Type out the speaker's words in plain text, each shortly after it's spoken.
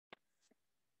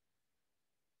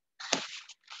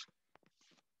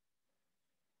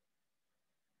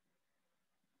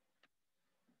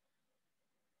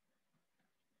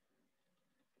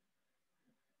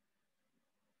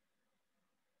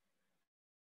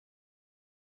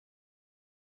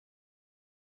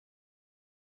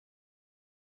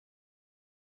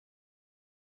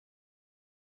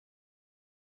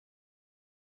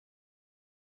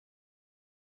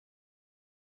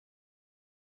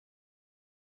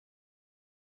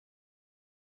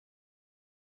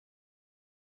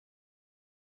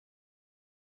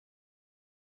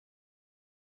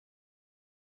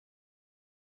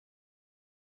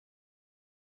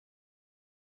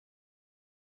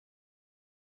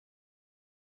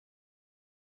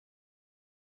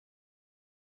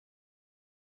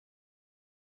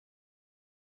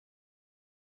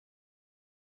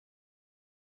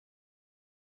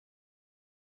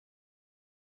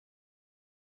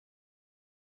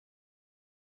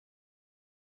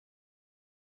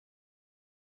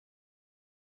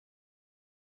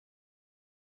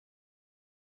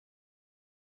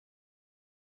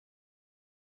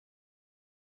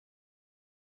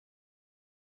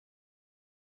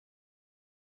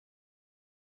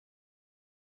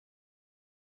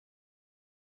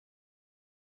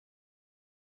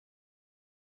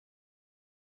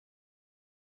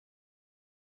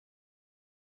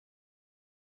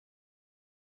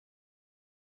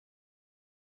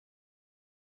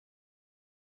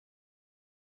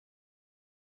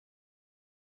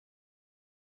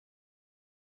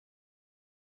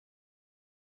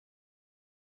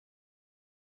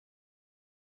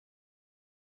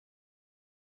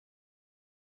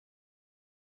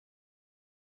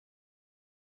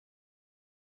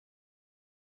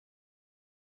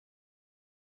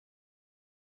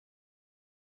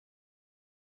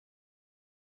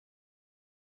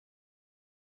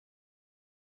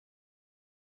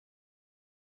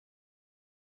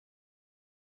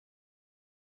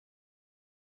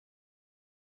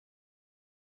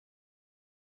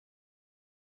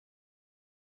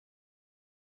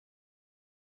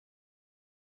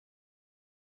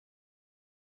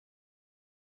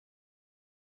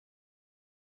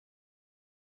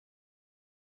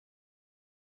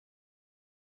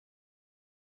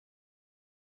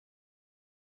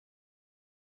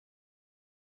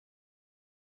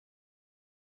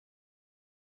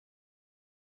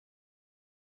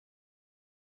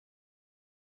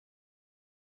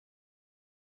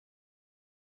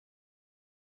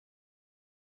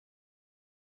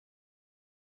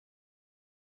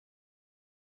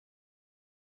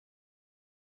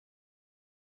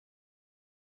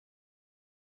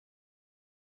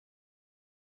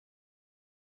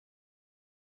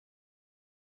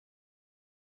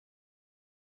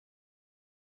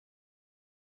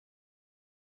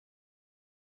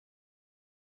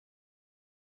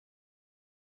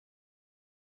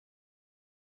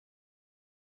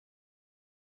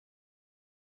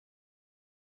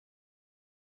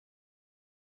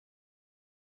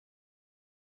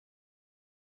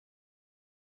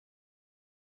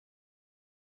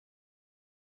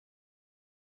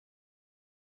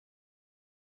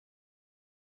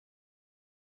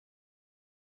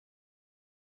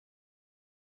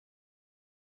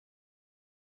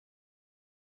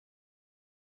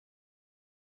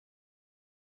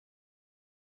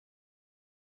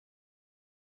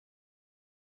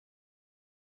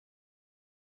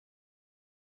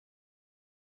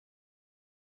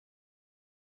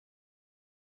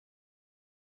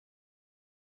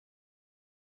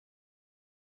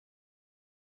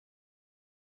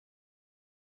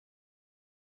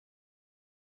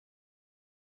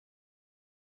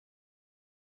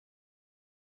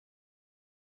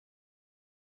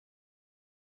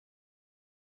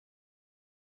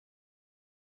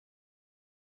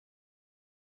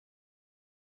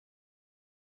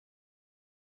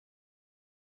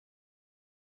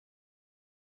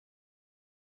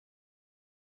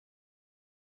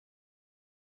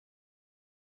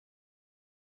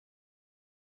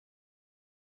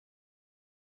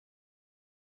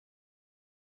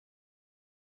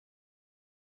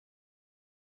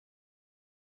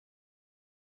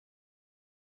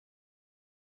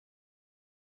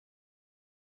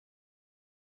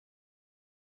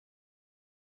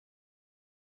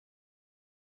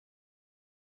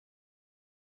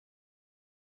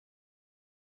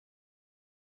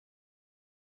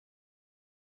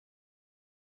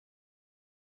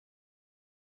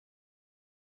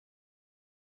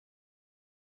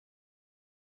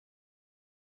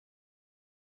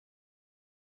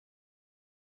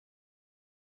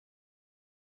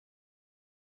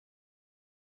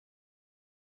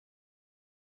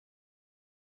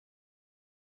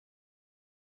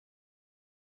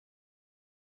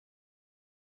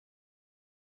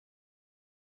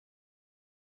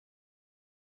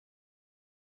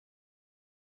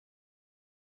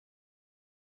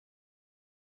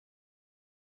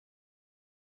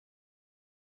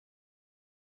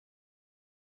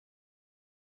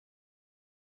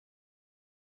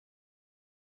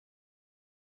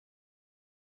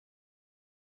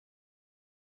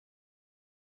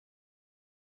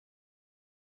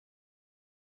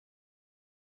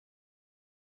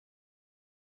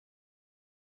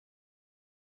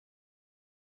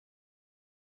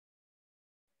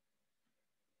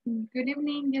Good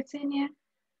evening, Yesenia.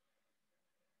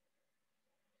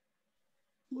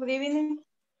 Good evening.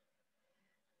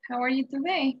 How are you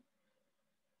today?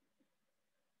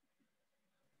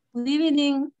 Good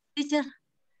evening, teacher.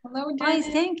 Hello, Fine,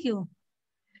 Janet. thank you.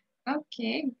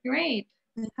 Okay, great.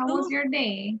 How You? was your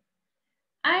day?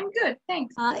 I'm good,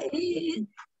 thanks. It's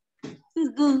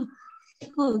good.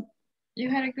 Good. You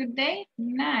had a good day?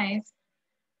 Nice.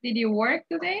 Did you work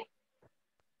today?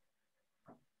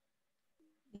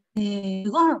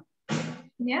 Well,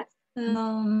 Yes,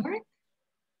 work?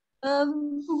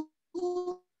 um,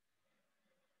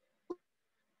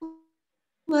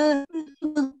 well,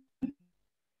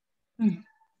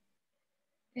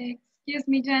 Excuse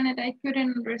me, Janet, I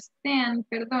couldn't understand.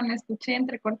 Perdón, escuché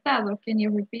entrecortado. Can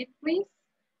you repeat, please?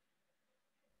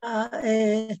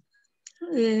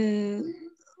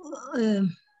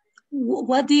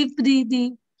 what if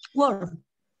the work?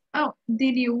 Oh,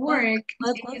 did you work?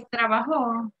 What?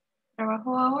 ¿Trabajó?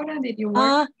 ¿Trabajó ahora? Did you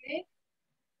work today?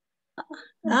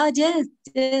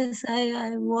 Yes,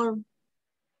 I work.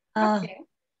 Okay.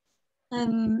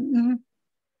 Mhm.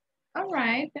 All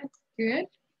right, that's good.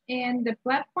 And the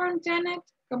platform, Janet,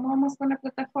 ¿cómo vamos con la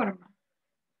plataforma?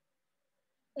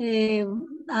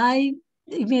 Mire,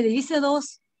 hice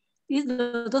los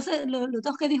dos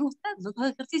que dijo usted, los dos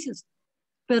ejercicios,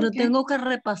 pero Okay. tengo que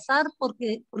repasar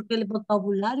porque el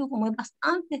vocabulario, como es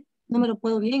bastante, no me lo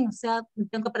puedo bien, o sea,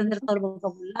 tengo que aprender todo el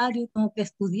vocabulario, tengo que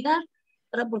estudiar,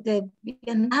 ¿verdad? Porque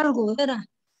bien largo era,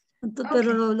 entonces,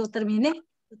 pero lo terminé.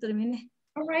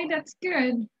 All right, that's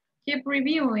good. Keep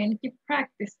reviewing, keep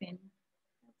practicing.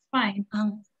 That's fine.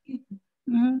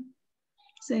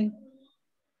 Sí.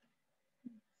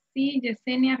 Sí,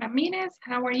 Yesenia Ramírez,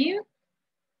 how are you?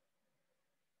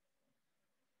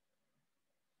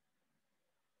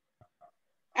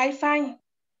 I'm fine.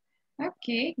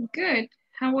 Okay, good.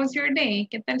 How was your day?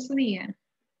 ¿Qué tal su día?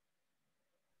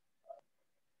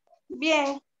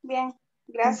 Bien, bien.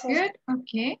 Gracias. Good,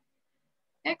 okay.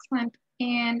 Excellent.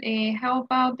 And how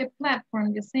about the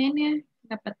platform, Yesenia?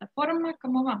 La plataforma,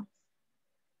 ¿cómo vamos?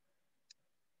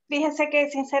 Fíjense que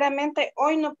sinceramente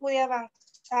hoy no pude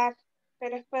avanzar,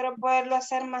 pero espero poderlo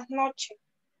hacer más noche.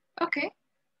 Okay,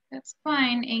 that's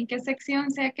fine. ¿En qué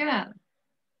sección se ha quedado?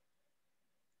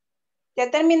 Ya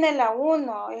terminé la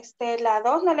 1, la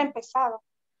 2 no la he empezado.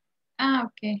 Ah,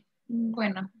 ok.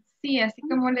 Bueno, sí, así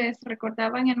como les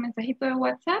recordaba en el mensajito de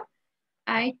WhatsApp,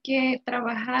 hay que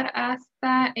trabajar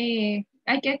hasta, hay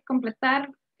que completar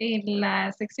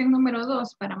la sección número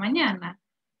 2 para mañana,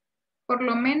 por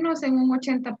lo menos en un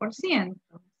 80%.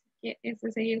 Así que es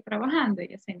de seguir trabajando,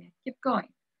 Yesenia. Keep going.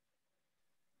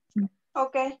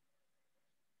 Ok.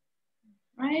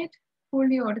 Right.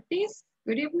 Julio Ortiz,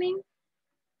 good evening.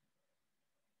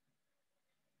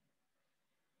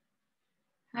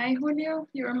 Hi, Julio.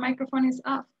 Your microphone is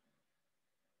off.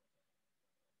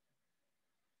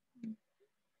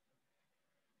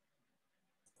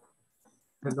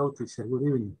 Hello, teacher. Good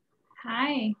evening.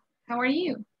 Hi. How are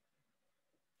you?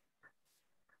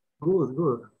 Good,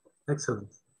 good.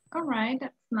 Excellent. All right.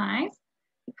 That's nice.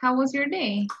 How was your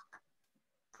day?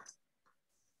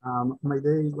 My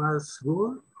day was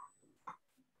good.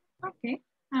 Okay.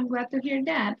 I'm glad to hear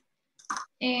that.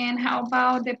 And how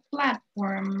about the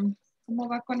platform? ¿Cómo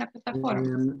va con la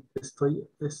plataforma? Estoy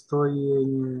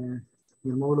en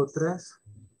el módulo 3.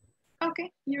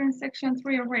 Okay, you're in section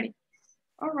 3 already.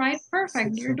 All right,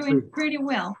 perfect. You're Section doing 3. pretty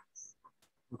well.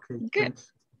 Okay, Good.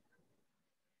 thanks.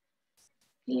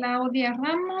 Claudia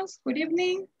Ramos, good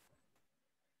evening.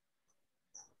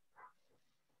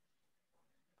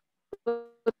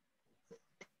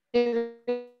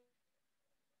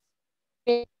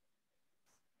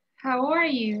 How are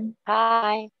you?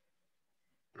 Hi,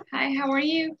 Hi, how are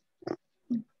you?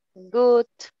 good,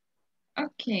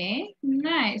 Okay,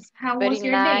 nice. How very was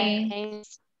your day?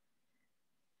 nice.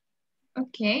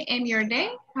 Okay, and your day?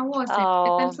 How was it?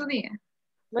 ¿Qué tal Oh, su día?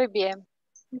 muy bien,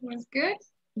 It was good?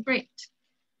 Great.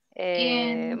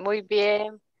 And muy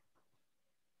bien.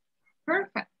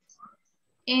 perfect.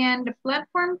 And the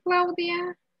platform,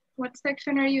 Claudia, what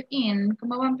section are you in?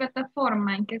 ¿Cómo va en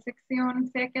plataforma? ¿En qué sección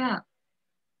se ha quedado?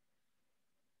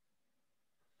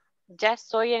 Ya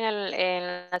estoy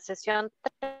en la sesión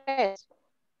 3.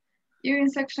 You're in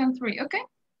section 3. Okay,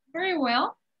 very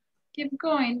well. Keep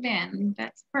going then.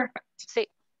 That's perfect. Sí.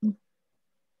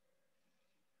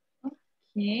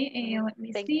 Okay, let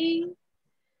me see.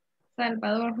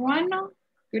 Salvador Juano,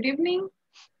 good evening.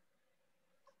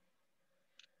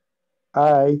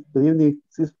 Hi, good evening,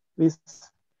 please.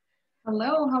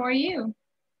 Hello, how are you?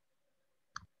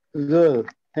 Good,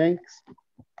 thanks.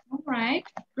 All right,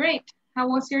 great. How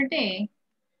was your day?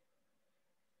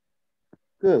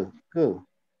 Good, good.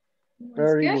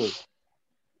 Very good.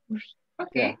 good.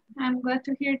 Okay, Yeah. I'm glad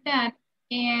to hear that.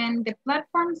 And the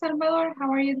platform, Salvador,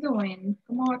 how are you doing?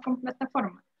 ¿Cómo va con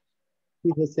plataforma?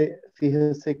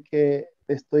 Fíjese que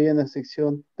estoy en la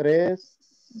sección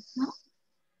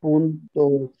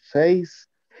 3.6.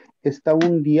 Está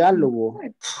un diálogo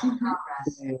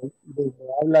donde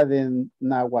habla de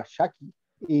Nagasaki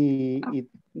y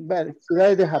bueno,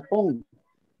 ciudades de Japón.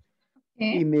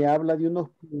 Y me habla de unos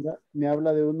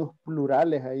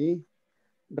plurales ahí.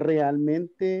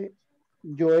 Realmente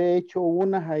yo he hecho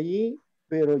unas ahí,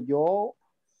 pero yo,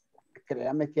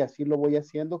 créame que así lo voy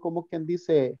haciendo como quien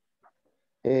dice,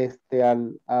 a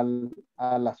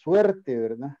la suerte,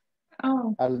 ¿verdad?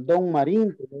 Oh. Al don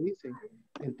marín, que le dicen.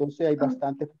 Entonces hay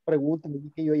bastantes preguntas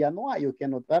que yo ya no hay que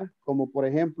anotar, como por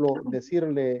ejemplo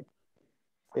decirle,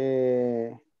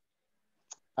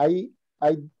 hay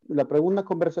la pregunta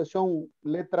conversación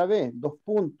letra B, 2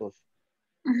 puntos,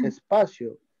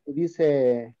 espacio, y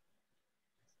dice,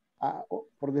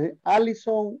 por decir,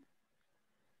 Allison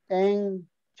en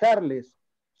Charles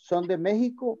son de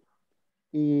México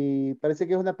y parece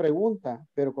que es una pregunta,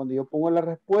 pero cuando yo pongo las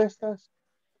respuestas,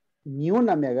 ni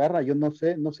una me agarra, yo no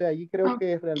sé, ahí creo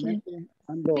que realmente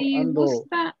Si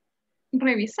gusta,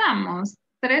 revisamos.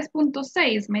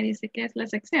 3.6 me dice que es la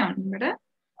sección, ¿verdad?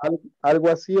 Algo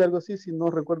así, si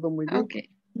no recuerdo muy bien. Ok,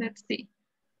 let's see.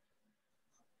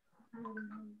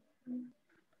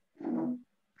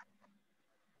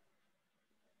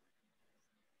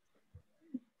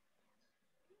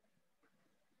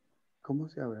 ¿Cómo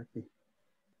se abre aquí?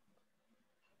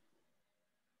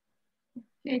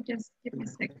 Okay, just give me a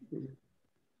second.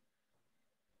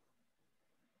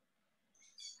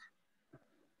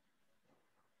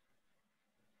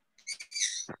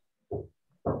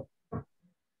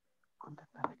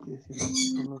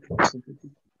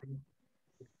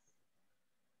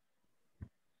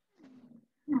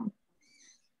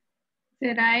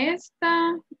 ¿Será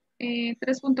esta?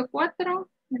 3.4,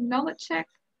 el knowledge check.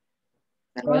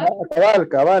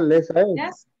 Cabal, esa es.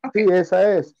 Yes? Okay. Sí,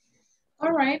 esa es.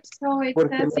 All right, so it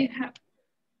Porque says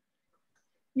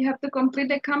you have to complete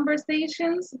the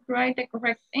conversations, write the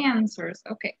correct answers.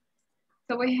 Okay,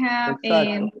 so we have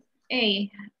A.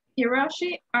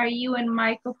 Hiroshi, are you and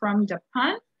Michael from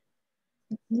Japan?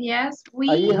 Yes,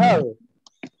 we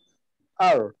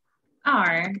are.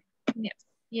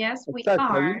 Yes, we Exacto,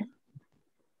 are. ahí.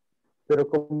 Pero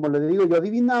como le digo, yo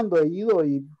adivinando he ido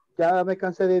y ya me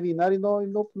cansé de adivinar y no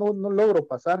logro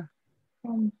pasar.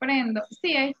 Comprendo.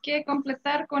 Sí, hay que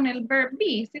completar con el verb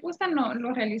be. Si gustan, no,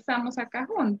 lo realizamos acá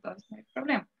juntos, no hay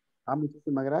problema.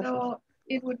 Muchísimas gracias. So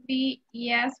it would be,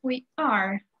 yes, we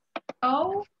are.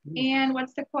 Oh, and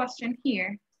what's the question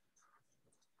here?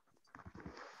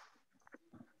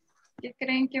 ¿Qué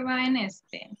creen que va en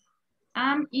este?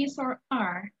 Am, is, or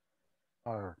are?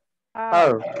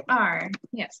 Are,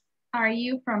 yes. Are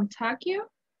you from Tokyo?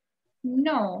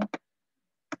 No,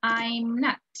 I'm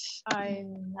not.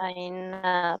 I'm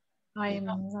not. I'm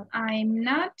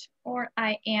not, or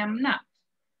I am not.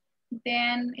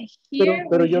 Then here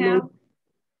pero we have...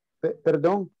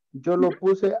 Perdón, yo lo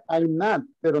puse I'm not,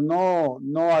 pero no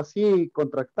así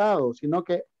contractado, sino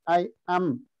que I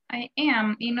am. I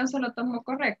am, y no se lo tomo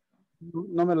correcto.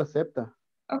 No me lo acepta.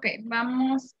 Ok,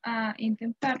 vamos a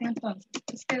intentarlo entonces.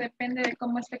 Es que depende de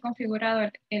cómo esté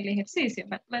configurado el ejercicio,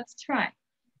 but let's try.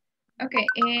 Okay,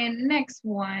 and next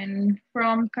one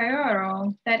from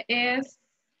Kyoto, that is,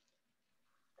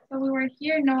 so we were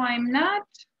here, no, I'm not.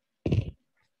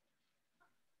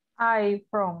 I'm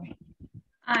from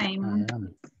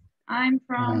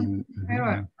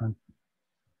Kyoto.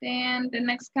 Then the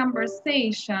next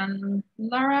conversation,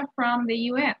 Laura from the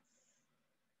US.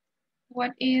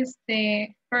 What is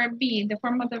the verb be, the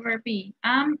form of the verb be?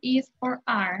 Am, is, or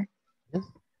are?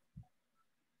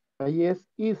 Yes,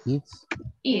 is.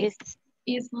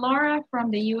 Is Laura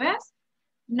from the US?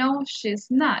 No, she's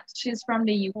not. She's from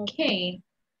the UK.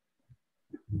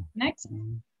 Next.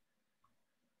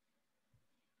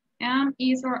 Am,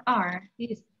 is, or are?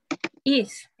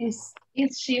 Is. Is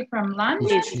she from London?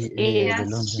 Yes,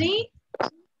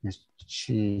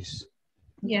 she.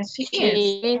 Yes, she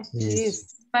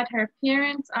is. But her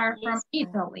parents are from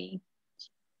Italy.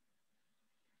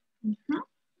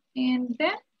 And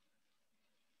then?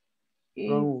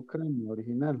 From Ukraine,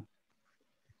 original.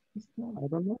 I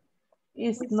don't know.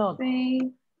 It's not.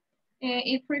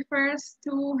 It refers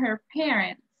to her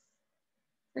parents.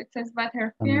 So it says, but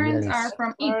her parents are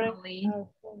from Italy.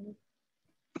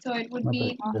 So it would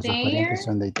be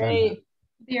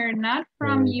they're not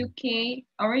from UK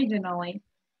originally.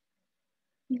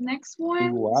 Next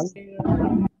one.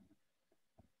 Igual.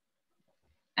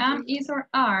 Is or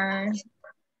are?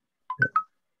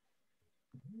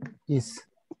 Is.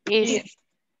 Is.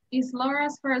 Is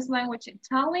Laura's first language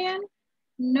Italian?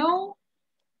 No.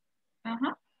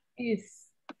 Is.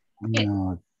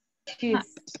 No. Not.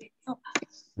 Oh,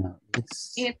 No.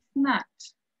 It's. it's not.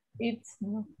 It's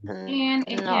not. And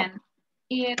again,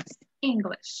 it's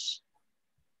English.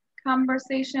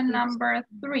 Conversation number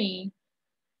 3.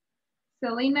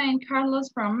 Selena and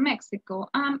Carlos from Mexico.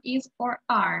 Is, or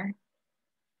are?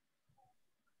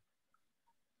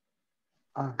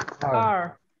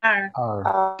 Are.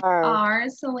 Are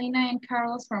Selena and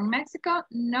Carlos from Mexico?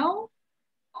 No.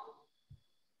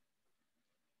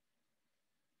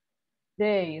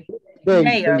 They. They're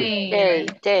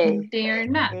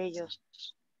not. Ellos.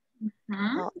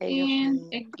 And ellos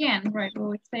again, right, we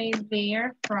would say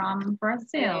they're from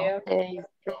Brazil. They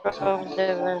from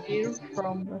the They're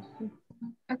from Brazil.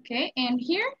 Okay, and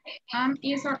here,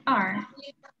 is or are?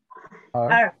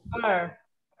 Are.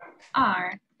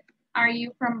 Are. Are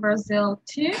you from Brazil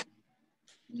too?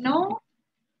 No.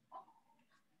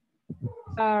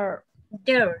 Are.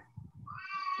 There.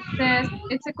 It says,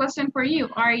 it's a question for you.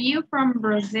 Are you from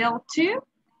Brazil too?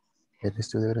 ¿Eres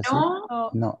tú de Brasil? No.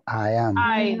 No, I am.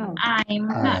 I'm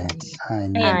not.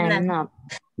 I'm not.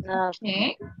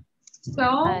 Okay. So.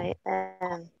 I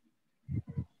am.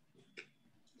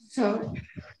 So.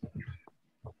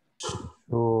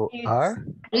 So are?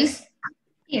 Is.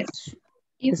 Is.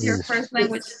 Is your first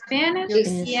language Spanish?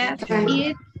 Yes,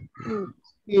 it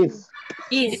Is.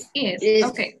 is.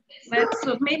 Okay, let's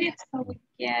submit it so we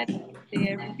get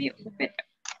the review. The feedback.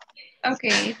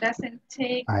 Okay, it doesn't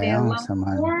take the long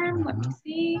form. Let me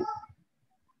see.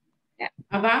 Yeah.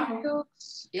 Abajo.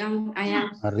 I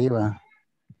am. Arriba.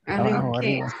 Arriba.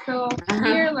 Okay, so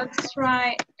here let's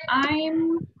try.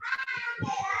 I'm.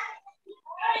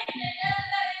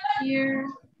 Here,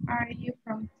 are you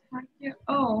from Tokyo?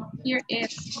 Oh, here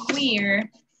it's weird.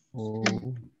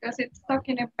 Because it's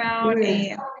talking about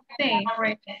a day,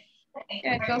 right?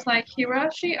 Yeah, it goes like,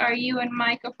 Hiroshi, are you and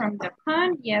Michael from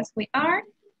Japan? Yes, we are.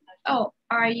 Oh,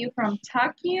 are you from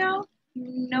Tokyo?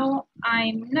 No,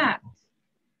 I'm not.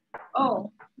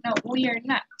 Oh, no, we are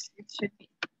not. It should be.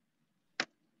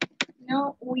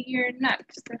 No, we are not.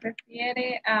 Se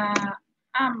refiere a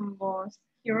ambos.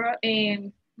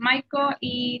 Michael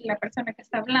y la persona que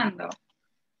está hablando.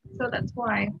 So that's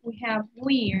why we have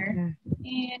we're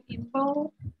and in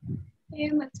both.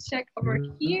 And let's check over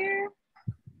here.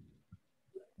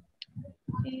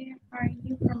 And are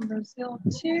you from Brazil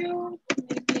too?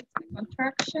 Maybe it's a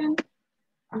contraction.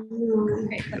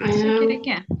 Okay, let's check it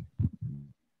again.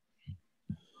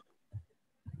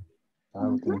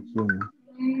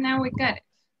 Now we got it.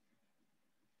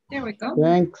 There we go.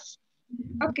 Thanks.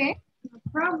 Okay, no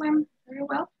problem. Very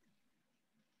well.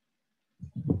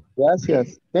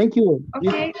 Gracias. Thank you.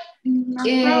 Okay, no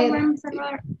problem,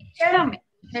 Salvador. Tell me.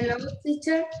 Hello,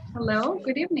 teacher. Hello,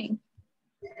 good evening.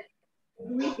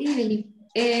 Good evening.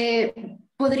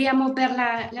 Podríamos ver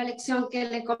la lección que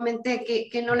le comenté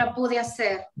que no la pude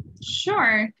hacer.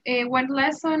 Sure. What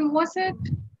lesson was it?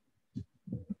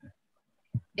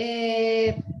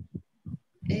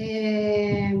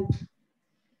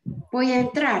 Voy a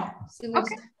entrar. Si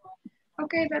okay.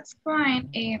 Okay, that's fine.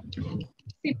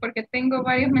 Sí, porque tengo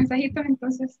varios mensajitos,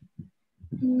 entonces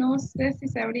no sé si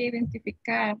sabría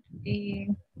identificar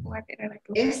cuál era la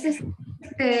que es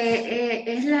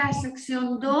la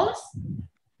sección 2.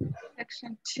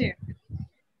 Section 2.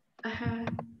 Ajá.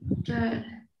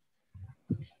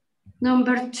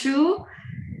 Number 2.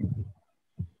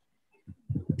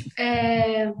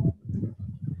 The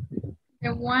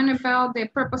one about the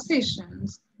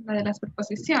prepositions. La de las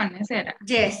preposiciones era.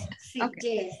 Yes, sí,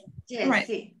 okay. Yes, right.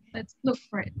 Sí. Let's look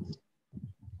for it.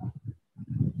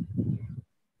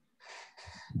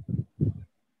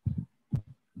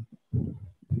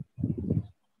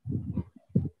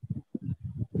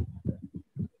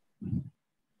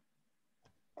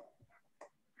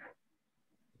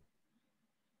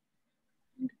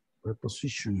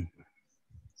 Preposition.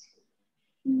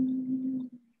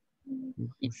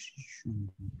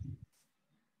 Preposition.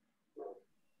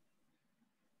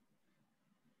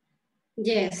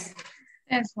 Yes.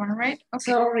 This one, right?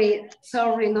 Okay.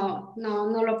 Sorry, no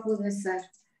lo pude hacer.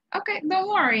 Okay, don't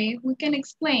worry, we can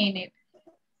explain it.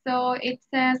 So it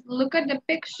says, look at the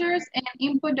pictures and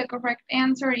input the correct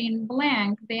answer in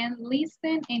blank, then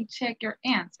listen and check your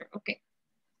answer. Okay.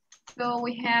 So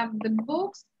we have the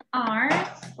books are,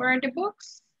 where are the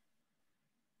books?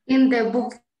 In the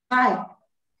book bag.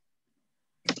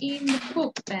 In the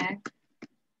book bag.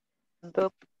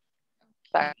 Book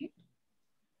bag. Okay.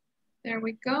 There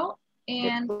we go.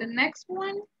 And the next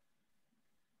one.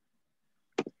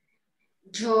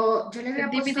 Yo le había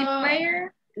DVD puesto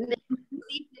player.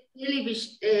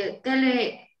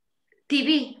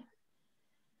 TV.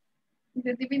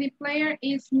 The DVD player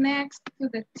is next to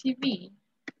the TV.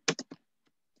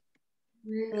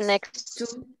 Next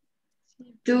to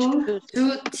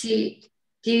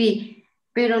TV.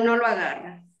 Pero no lo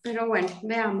agarra. Pero bueno,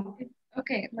 veamos.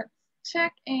 Okay, let's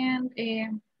check and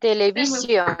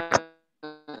television.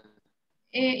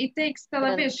 It takes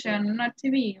television, not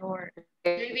TV or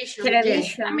Television.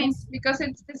 yes. I mean, because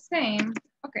it's the same.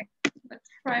 Okay, let's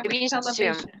try with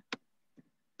television.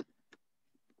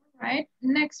 Right,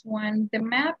 next one. The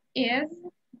map is,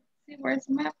 see where's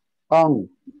the map? On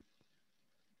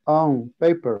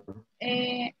paper.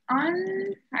 On,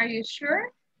 are you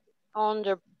sure?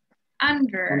 Under.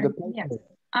 Under, yes,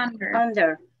 under.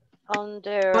 Under.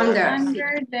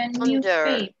 The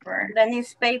newspaper. The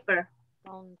newspaper.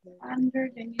 Under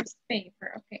the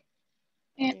newspaper, okay.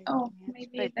 And oh,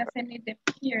 maybe it doesn't need the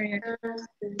period.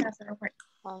 That's right.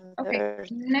 Okay,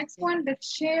 next one, the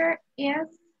chair is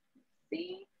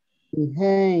the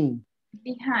Behind.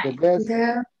 The desk.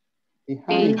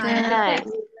 Behind.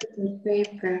 The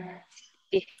paper.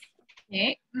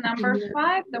 Okay, number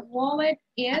 5, the wallet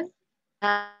is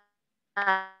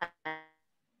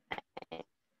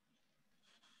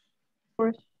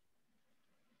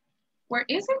where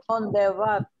is it? On the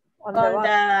what? On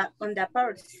the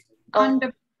purse. On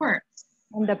the purse.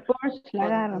 On the purse, la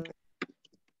agarro.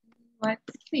 Let's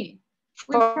see.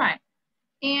 We'll try.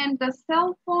 And the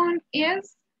cell phone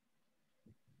is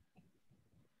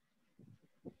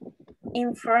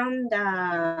In front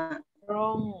The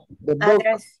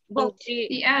address book.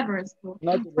 the address book.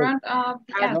 Not In the front of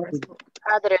the address book.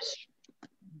 Address.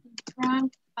 In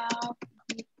front of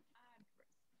the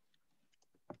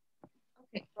address.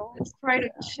 Okay, let's try to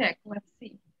check. Let's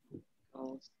see.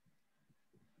 Oh,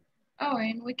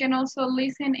 and we can also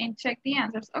listen and check the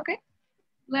answers. Okay,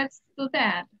 let's do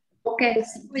that. Okay,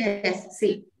 yes,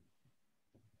 sí.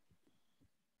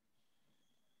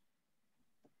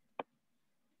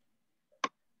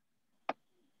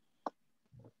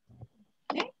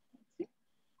 Okay.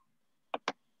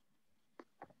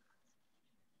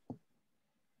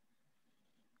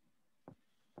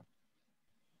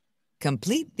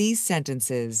 Complete these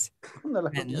sentences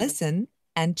and listen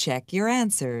and check your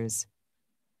answers.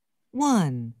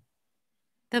 1.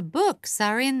 The books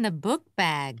are in the book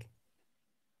bag.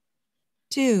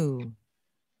 2.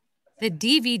 The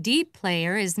DVD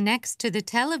player is next to the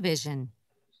television.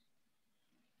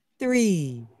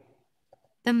 3.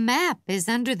 The map is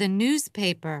under the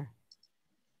newspaper.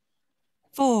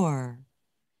 4.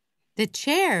 The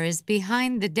chair is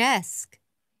behind the desk.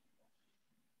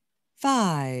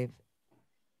 5.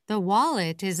 The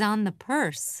wallet is on the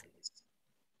purse.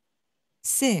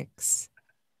 6.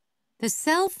 The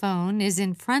cell phone is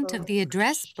in front of the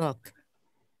address book.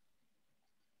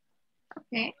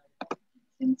 Okay,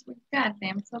 since we got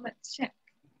them, so let's check.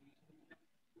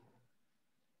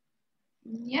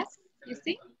 Yes, you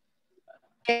see?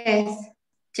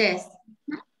 Yes.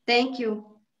 Thank you.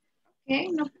 Okay,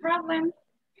 no problem.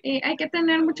 Hay que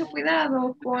tener mucho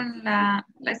cuidado con la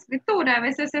escritura. A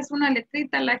veces es una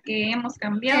letrita la que hemos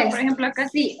cambiado. Por ejemplo, acá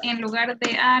sí, en lugar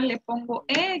de A le pongo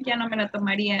E, ya no me la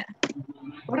tomaría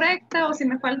correcta. O si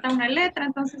me falta una letra,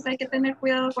 entonces hay que tener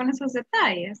cuidado con esos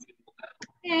detalles.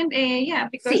 And yeah,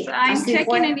 because I'm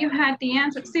checking and you had the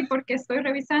answer. Sí, porque estoy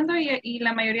revisando y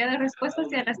la mayoría de respuestas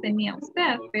ya las tenía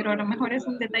usted, pero a lo mejor es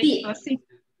un detallito así.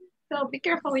 So be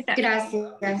careful with that.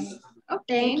 Gracias.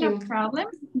 Okay, no problem.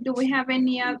 Do we have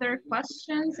any other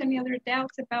questions, any other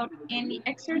doubts about any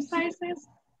exercises?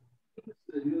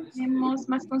 ¿Tenemos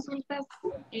más consultas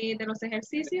de los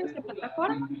ejercicios de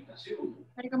plataforma?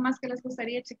 ¿Algo más que les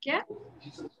gustaría chequear?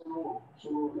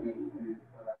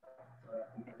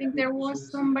 I think there was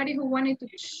somebody who wanted to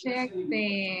check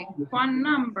the phone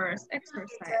numbers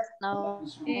exercise. No.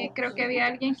 Creo que había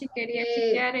alguien que quería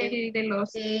chequear el de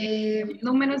los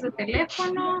números de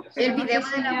teléfono. El no video,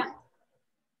 sé si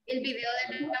el video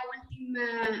de la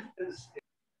última...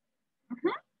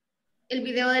 El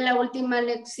video de la última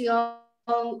lección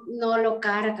no lo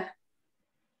carga.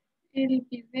 El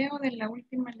video de la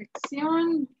última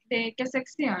lección, ¿de qué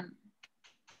sección?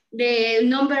 De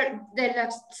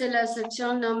la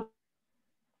sección number.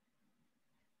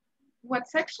 What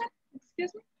section?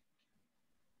 Excuse me.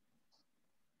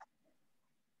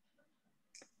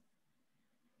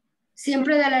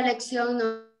 Siempre de la lección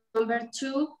number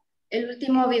 2, el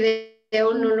último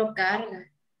video no lo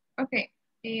carga. Okay,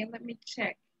 let me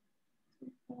check.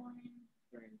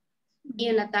 Y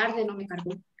en la tarde no me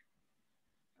cargó.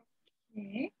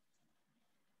 Okay.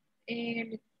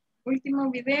 El último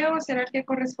video será el que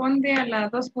corresponde a la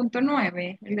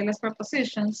 2.9, el de las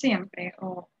prepositions siempre.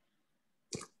 O...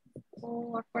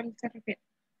 ¿O a cuál se refiere?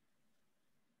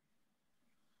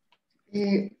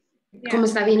 Como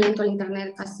está bien lento el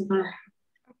internet, casi no.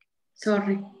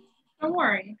 Sorry. Don't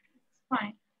worry, it's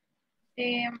fine.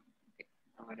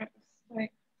 Ahora lo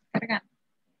estoy cargando.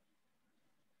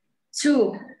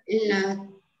 Two.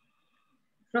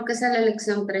 Creo que es la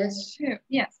lección 3. Two,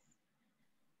 yes.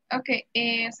 Okay,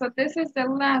 so this is the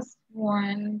last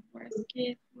one.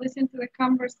 Listen to the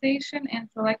conversation and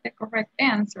select the correct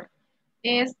answer.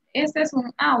 Este es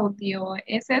un audio.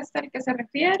 ¿Es este el que se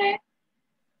refiere?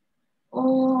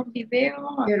 ¿O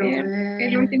video? A ver,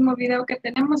 el último video que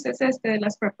tenemos es este de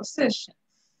las prepositions.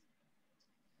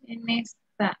 En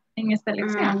esta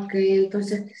lección. Ah, ok,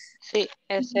 entonces. Sí,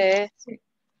 ese es. Sí.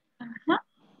 Ajá.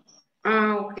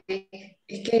 Ah, ok.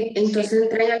 Es que entonces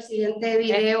entré al siguiente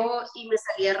video y me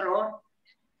salía error.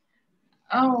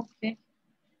 Ah, ok.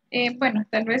 Bueno,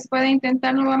 tal vez pueda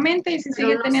intentar nuevamente y si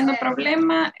sigue teniendo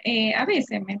problema,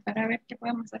 avíseme para ver qué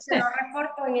podemos hacer. Se lo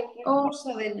reporto en el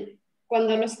curso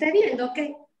cuando lo esté viendo, ok.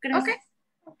 Gracias.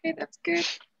 Okay, that's good.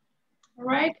 All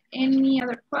right, any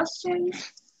other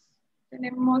questions?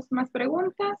 ¿Tenemos más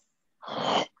preguntas?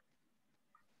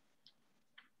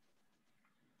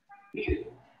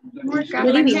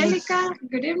 Carla Angélica,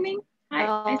 good evening.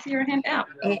 Hi, I see your hand up.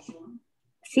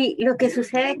 Sí, lo que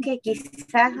sucede es que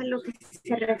quizás a lo que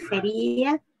se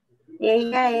refería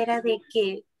ella era de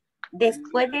que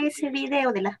después de ese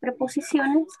video de las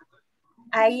preposiciones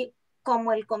hay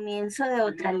como el comienzo de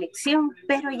otra lección,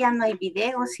 pero ya no hay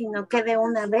video, sino que de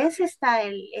una vez está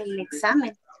el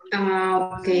examen.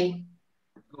 Ah, ok.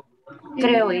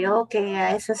 Creo yo que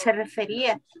a eso se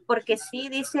refería, porque sí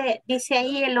dice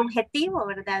ahí el objetivo,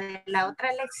 ¿verdad? De la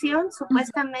otra lección,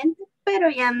 supuestamente, pero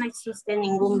ya no existe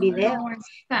ningún video.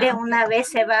 De una vez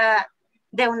se va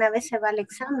al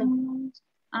examen.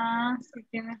 Ah, sí,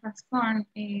 tienes razón.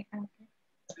 Okay.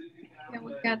 Yeah,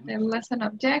 we got the lesson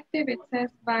objective. It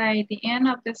says by the end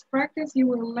of this practice, you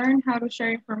will learn how to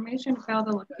share information about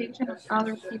the location of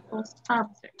other people's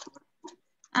objects.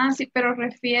 Ah, sí, pero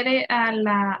refiere a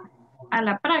la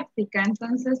práctica.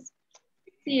 Entonces,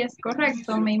 sí, es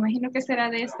correcto. Me imagino que será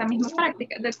de esta misma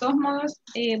práctica. De todos modos,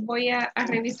 voy a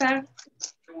revisar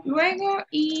luego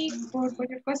y por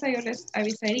cualquier cosa yo les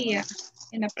avisaría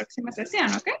en la próxima sesión,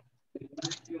 ¿ok?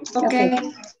 Ok.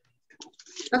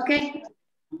 Ok.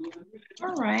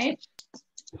 All right.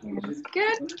 That's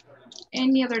good.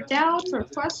 Any other doubts or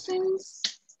questions?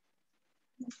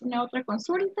 ¿Una otra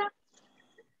consulta?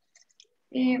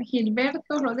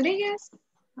 Gilberto Rodríguez,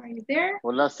 are you there?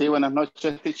 Hola, sí, buenas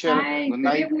noches, teacher. Hi, good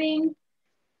evening.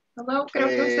 Hello, creo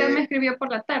que usted me escribió por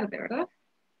la tarde, ¿verdad?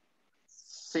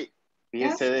 Sí,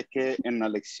 fíjese de que en la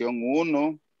lección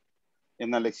 1,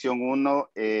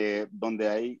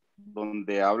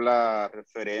 donde habla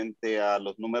referente a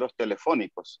los números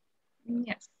telefónicos.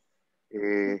 Yes.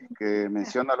 Que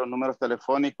menciona los números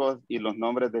telefónicos y los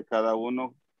nombres de cada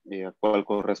uno a cual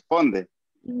corresponde.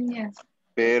 Yes.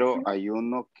 Pero hay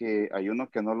uno que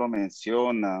no lo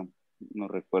menciona, no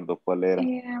recuerdo cuál era.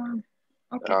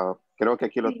 Okay. Creo que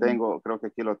aquí lo tengo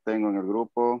en el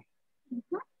grupo.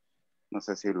 No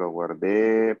sé si lo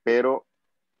guardé, pero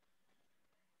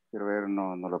quiero ver,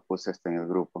 no lo puse en el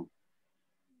grupo.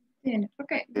 Bien,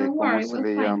 okay, don't ¿Cómo worry, se we'll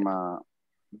le find llama?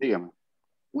 Dígame.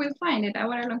 We'll find it,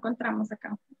 ahora lo encontramos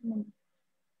acá.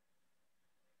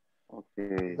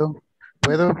 Okay.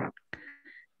 ¿Puedo?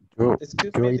 Yo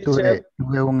hoy tuve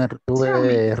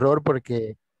error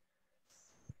porque...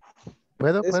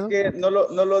 ¿Puedo? Que no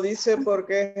lo dice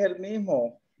porque es el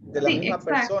mismo, de la misma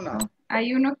persona.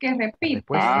 Hay uno que repite.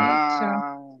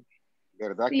 ¿Verdad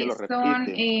sí, que lo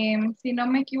repite? Si no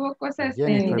me equivoco, es de Es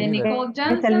Nicole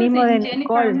Johnson. el mismo de Jennifer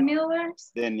Nicole. Miller.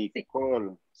 De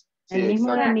Nicole. Sí, el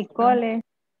mismo de Nicole.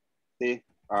 Sí.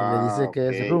 Que le dice que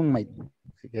es roommate,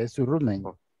 que es su roommate.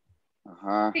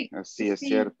 Ajá, sí, es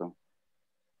cierto.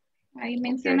 Ahí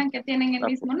mencionan que tienen el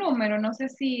mismo número. No sé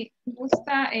si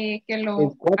gusta que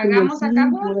lo hagamos acá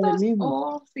juntos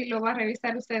o si lo va a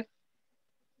revisar usted.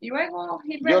 Y luego,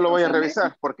 Gilberto, yo lo voy a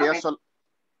revisar porque ya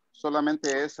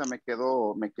solamente esa me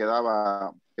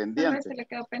quedaba pendiente. Solo se le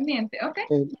quedó pendiente, ok.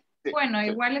 Bueno,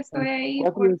 igual estoy ahí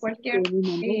por cualquier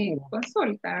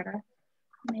consulta, ¿verdad?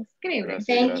 Me escribe.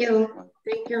 Thank you,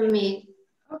 me.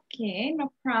 Okay,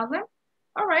 no problem.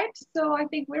 All right, so I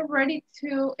think we're ready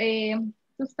to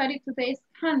study today's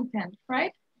content,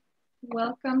 right?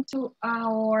 Welcome to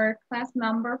our class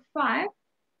number 5.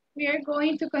 We are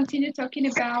going to continue talking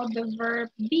about the verb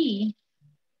be.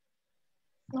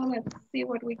 So let's see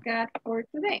what we got for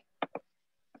today.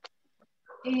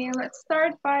 Let's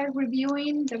start by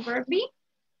reviewing the verb be,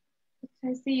 which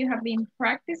I see you have been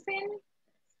practicing.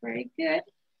 Very good.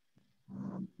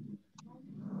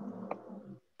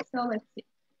 So let's see.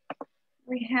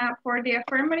 We have for the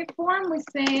affirmative form, we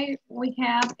say we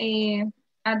have a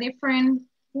different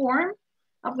form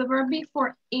of the verb be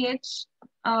for each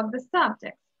of the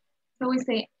subjects. So we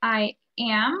say I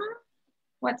am.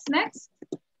 What's next?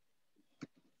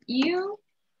 You.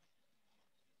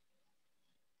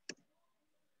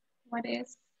 What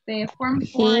is the form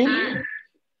for you?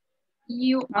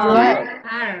 You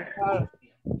are.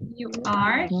 You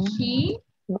are. He.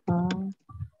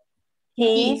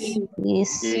 He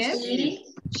is.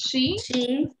 She.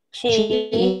 She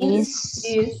is.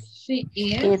 She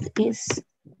is. It is.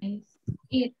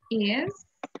 It is.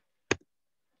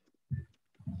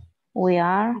 We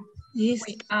are. We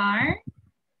are.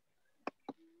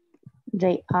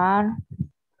 They are.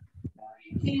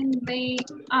 And they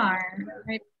are,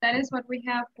 right? That is what we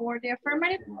have for the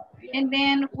affirmative. And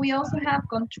then we also have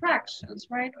contractions,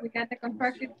 right? We got the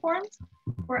contracted forms.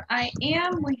 For I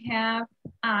am, we have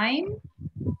I'm.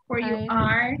 For you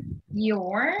are,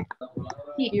 your.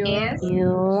 He is.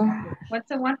 Your. What's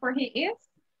the one for he is?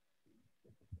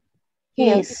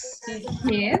 His.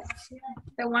 His.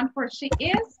 The one for she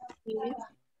is?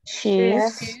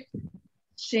 She's.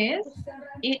 She's.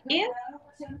 It is.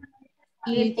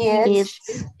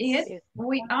 It's. It.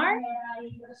 We are.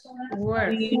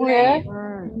 We're.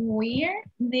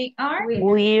 They are.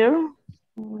 We're.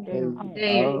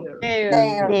 There.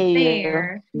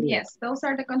 Yes, those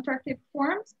are the contracted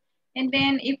forms. And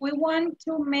then if we want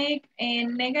to make a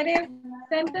negative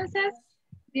sentences,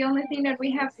 the only thing that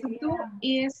we have to do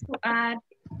is to add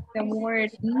the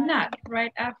word not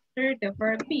right after the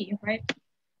verb be, right?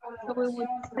 So we would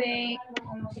say,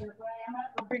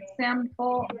 for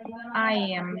example, I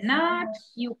am not,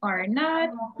 you are not,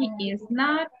 he is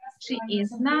not, she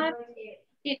is not,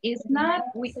 it is not,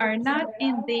 we are not,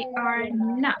 and they are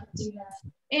not.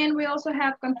 And we also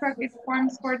have contracted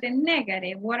forms for the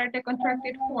negative. What are the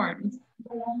contracted forms?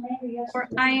 For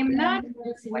I am not,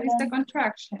 what is the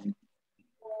contraction?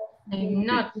 I'm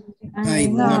not.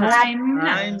 I'm not. I'm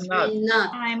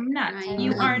not. I'm not.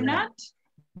 You are not.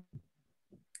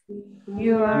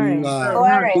 You aren't.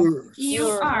 You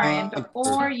aren't,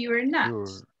 or you're not.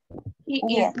 He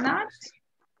is not.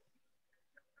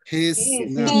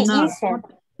 He's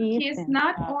not. He is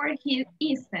not, or he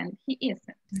isn't. He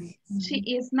isn't. She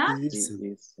is not.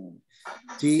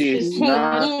 She is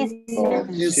not.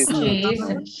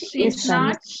 She is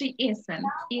not. She isn't.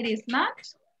 It is not.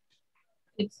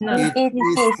 It's not. It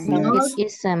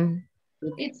isn't.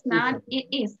 It's not. It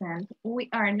isn't. We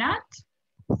are not.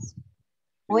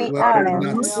 We aren't.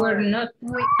 We're not.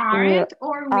 We aren't,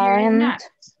 or we're not.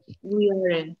 We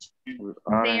aren't.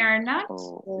 They are not.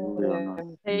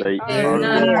 They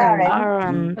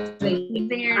aren't.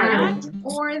 They're not,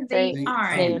 or they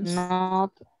aren't.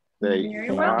 Not.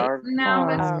 Very well. Now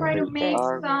let's try to make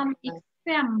some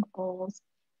examples.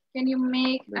 Can you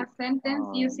make a sentence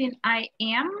using I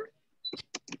am?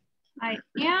 I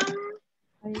am.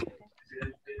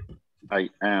 I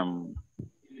am.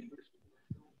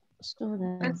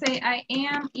 Student. Let's say I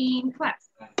am in class.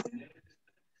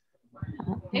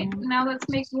 Okay, now let's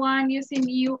make one using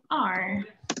you are.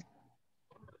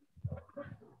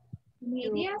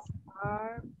 Medias.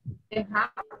 The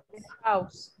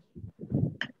house.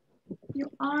 You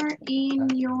are in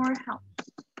your house.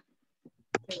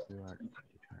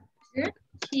 Good.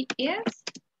 He is.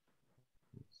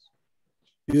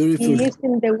 Beautiful. He lives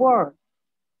in the world.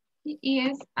 He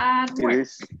is at work.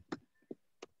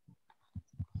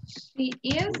 She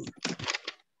is.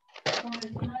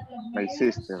 My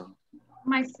sister.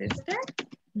 My sister.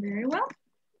 Very well.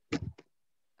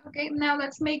 Okay, now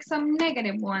let's make some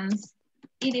negative ones.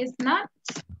 It is not.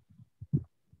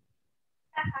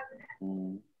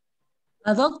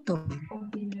 A doctor.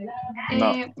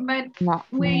 But no.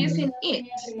 we're using it.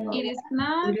 It is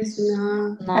not. It is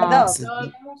not. A dog.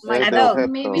 My dog.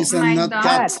 Maybe It's my not dog.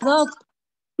 cat. Dog.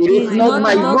 It is not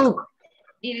my book.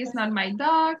 It is not my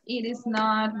dog. It is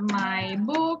not my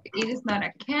book. It is not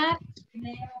a cat.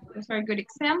 Those are good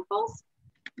examples.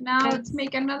 Now let's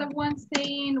make another one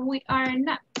saying we are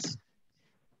not.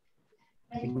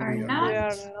 We are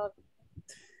not.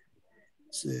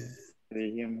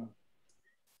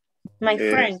 My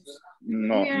friends.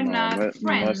 No, we are not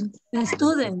friends.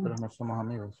 Student. Pero no somos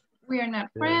amigos. We are not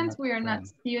friends. We are not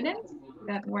students.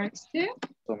 That works too.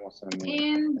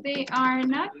 And they are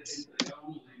not.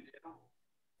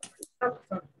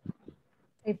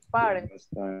 A parent.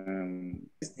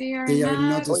 They are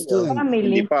not a student.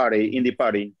 Family. In the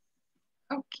party.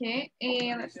 Okay,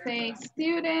 let's say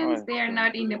students, they are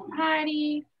not in the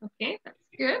party. Okay, that's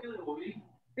good.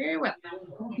 Very well.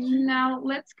 Now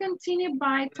let's continue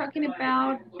by talking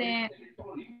about the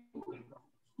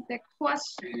the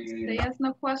questions, the yes,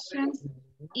 no questions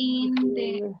in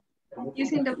the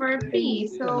using the verb be.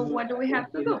 So what do we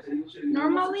have to do?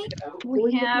 Normally,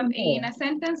 we have in a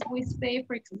sentence, we say,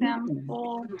 for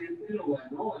example,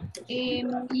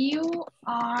 you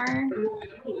are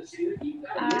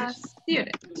a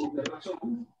student.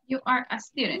 You are a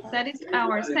student. That is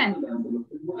our sentence.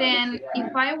 Then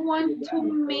if I want to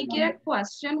make it a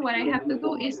question, what I have to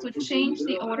do is to change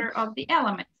the order of the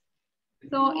elements.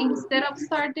 So instead of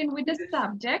starting with the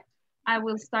subject, I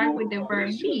will start with the verb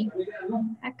be.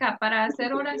 Acá, para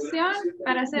hacer oración,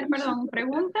 para hacer, perdón,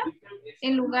 pregunta,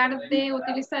 en lugar de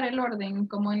utilizar el orden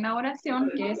como en la oración,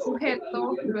 que es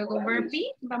sujeto, luego verb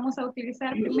be, vamos a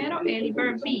utilizar primero el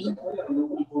verb be.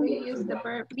 So you use the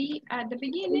verb be at the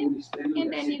beginning,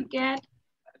 and then you get,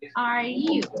 are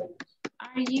you?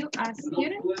 Are you a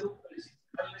student?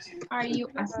 Are you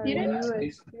a student?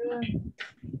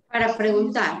 Para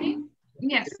preguntar.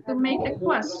 Yes, to make the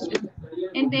question.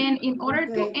 And then in order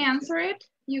to answer it,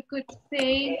 you could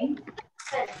say,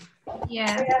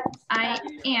 yes, I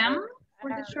am,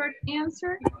 for the short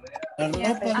answer.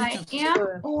 Yes, I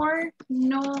am, or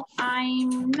no,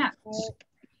 I'm not.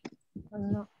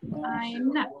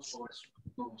 I'm not.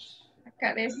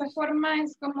 Acá, de esta forma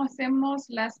es como hacemos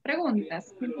las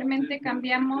preguntas. Simplemente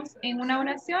cambiamos en una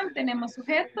oración, tenemos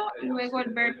sujeto, luego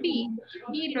el verb be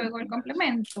y luego el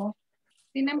complemento.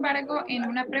 Sin embargo, en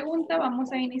una pregunta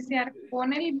vamos a iniciar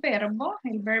con el verbo,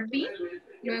 el verb be,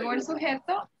 luego el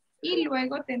sujeto y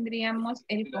luego tendríamos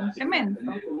el complemento.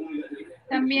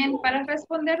 También para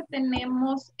responder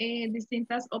tenemos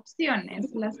distintas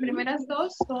opciones. Las primeras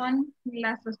dos son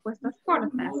las respuestas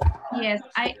cortas. Yes,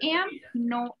 I am,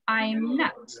 no, I'm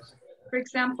not. For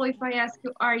example, if I ask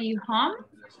you, are you home?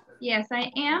 Yes,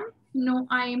 I am, no,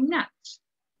 I'm not.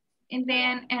 And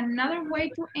then another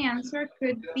way to answer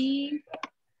could be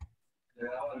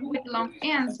with long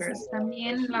answers.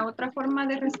 También la otra forma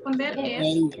de responder es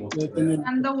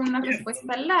dando una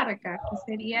respuesta larga, que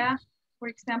sería, for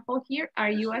example, here,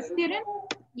 are you a student?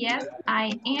 Yes,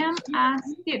 I am a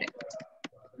student.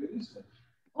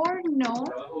 Or no,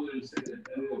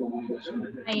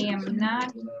 I am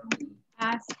not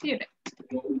a student.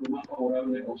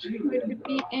 It could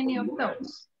be any of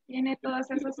those. Tiene todas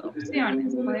esas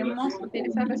opciones. Podemos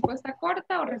utilizar respuesta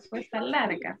corta o respuesta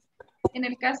larga. En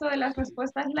el caso de las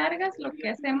respuestas largas, lo que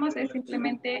hacemos es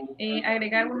simplemente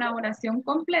agregar una oración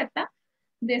completa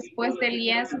después del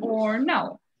yes or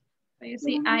no. So you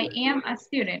see, I am a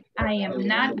student. I am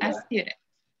not a student.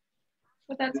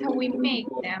 So that's how we make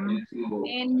them.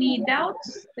 Any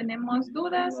doubts? ¿Tenemos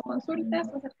dudas, consultas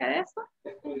acerca de esto?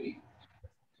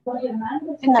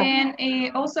 And then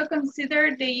also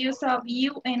consider the use of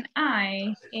you and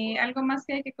I. Algo más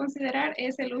que hay que considerar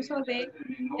es el uso de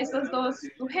esos dos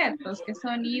sujetos que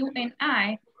son you and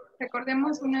I.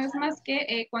 Recordemos una vez más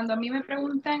que cuando a mí me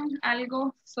preguntan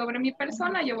algo sobre mi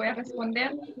persona, yo voy a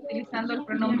responder utilizando el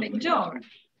pronombre yo.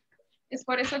 Es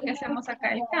por eso que hacemos acá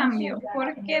el cambio,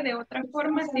 porque de otra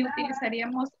forma sí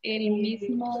utilizaríamos el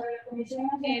mismo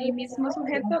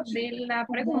sujeto de la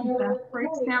pregunta. For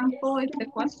example, if the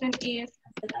question is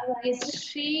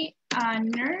she a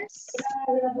nurse?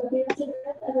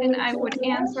 Then I would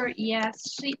answer,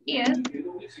 yes, she is.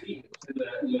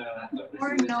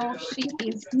 Or no, she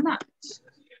is not.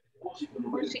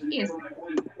 Or she isn't.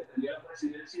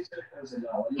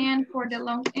 And for the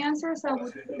long answers, I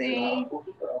would say,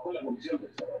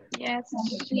 yes,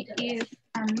 she is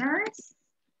a nurse.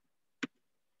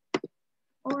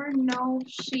 Or no,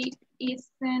 she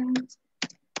isn't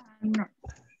a nurse.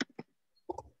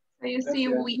 So you see,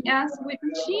 we ask with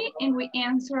she and we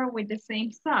answer with the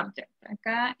same subject.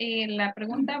 Acá la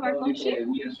pregunta va con she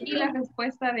y la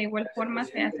respuesta de igual forma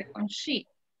se hace con she.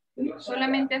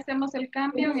 Solamente hacemos el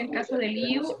cambio en el caso del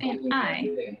you and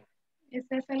I.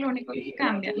 Ese es el único que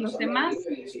cambia. Los demás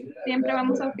siempre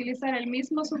vamos a utilizar el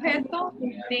mismo sujeto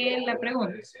de la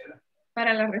pregunta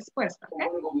para la respuesta. ¿Okay?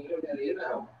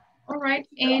 All right.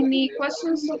 Any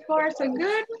questions so far? So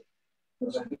good.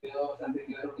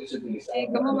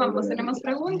 ¿Cómo vamos? ¿Tenemos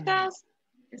preguntas?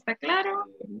 ¿Está claro?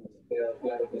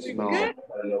 No.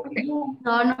 Okay.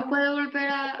 No puedo volver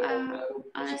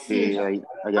a decir. Sí,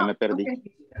 allá me perdí.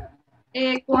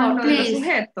 Okay. Con lo de los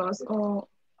sujetos o...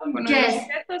 Bueno, los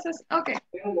sujetos es, ok.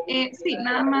 Sí,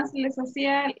 nada más les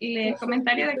hacía el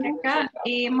comentario de que acá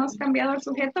hemos cambiado el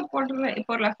sujeto por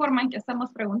la forma en que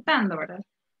estamos preguntando, ¿verdad?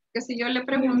 Que si yo le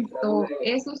pregunto,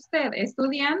 ¿es usted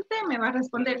estudiante? Me va a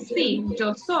responder, sí,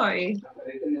 yo soy.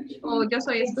 O yo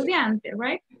soy estudiante,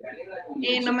 right?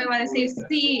 No me va a decir,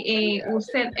 sí,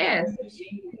 usted es.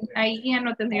 ahí ya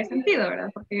no tendría sentido, ¿verdad?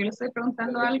 Porque yo le estoy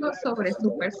preguntando algo sobre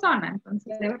su persona,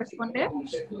 entonces debo responder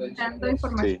dando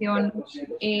información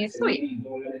suya.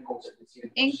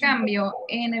 En cambio,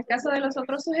 en el caso de los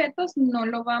otros sujetos,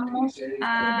 no vamos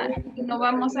a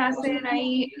hacer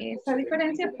ahí esa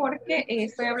diferencia porque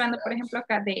estoy hablando, por ejemplo,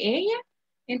 acá de ella,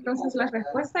 entonces la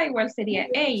respuesta igual sería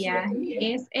ella.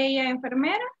 ¿Es ella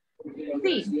enfermera?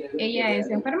 Sí, ella es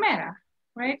enfermera.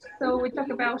 Right? So we talk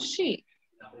about she.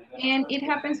 And it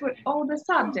happens with all the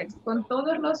subjects. Con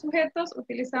todos los sujetos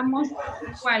utilizamos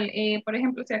igual. Por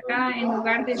ejemplo, si acá en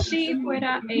lugar de she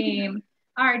fuera,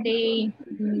 are they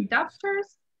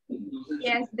doctors?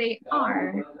 Yes, they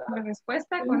are. La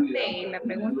respuesta con they, la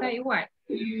pregunta igual.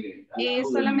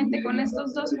 Solamente con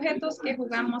estos dos sujetos que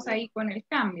jugamos ahí con el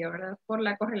cambio, ¿verdad? Por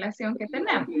la correlación que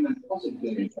tenemos.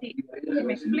 Sí,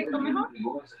 ¿me explico mejor?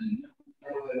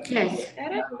 Yes.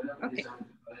 Got it? Okay.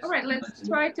 All right, let's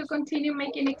try to continue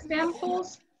making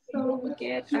examples so we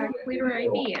get a clearer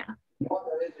idea.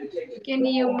 Can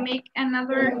you make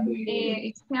another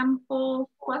example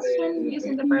question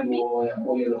using the verb be?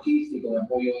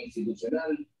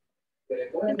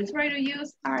 Let's try to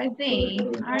use are they.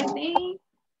 Are they?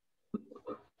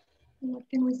 What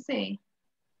can we say?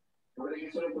 Are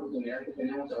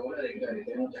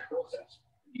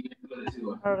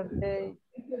they?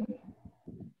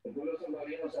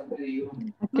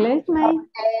 Classmates?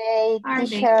 Are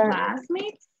they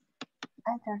classmates?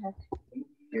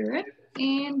 Good.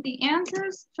 And the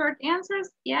answers, short answers,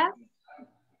 yes?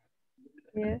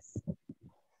 Yes.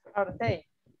 Are they?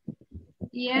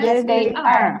 Yes, they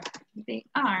are. They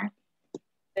are.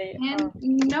 They and are.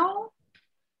 No?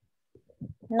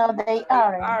 No, they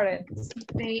aren't.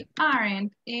 They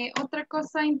aren't. Otra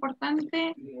cosa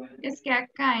importante es que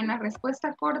acá en la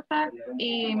respuesta corta,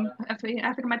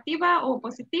 afirmativa o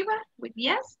positiva, with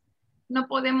yes, no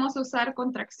podemos usar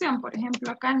contracción. Por ejemplo,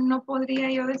 acá no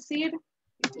podría yo decir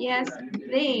yes,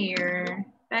 there.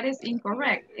 That is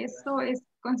incorrect. Eso es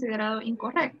considerado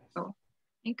incorrecto.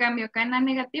 En cambio, acá en la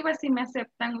negativa sí me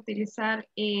aceptan utilizar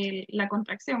la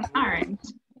contracción aren't.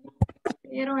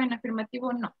 Pero en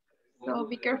afirmativo no. So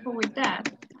be careful with that.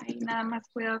 Ahí nada más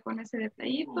cuidado con ese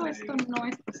detallito. Esto no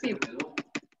es posible.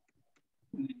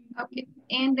 Okay.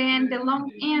 And then the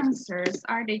long answers.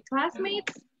 Are they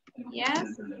classmates?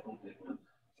 Yes. What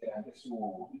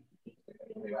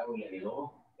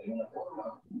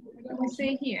do we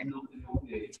say here?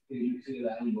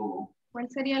 ¿Cuál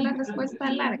sería la respuesta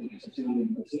larga?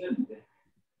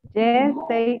 Yes,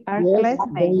 they are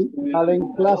classmates. They are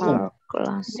in classmates.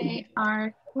 They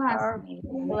are classmates.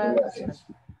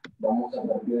 Vamos a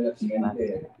partir de la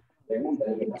siguiente pregunta.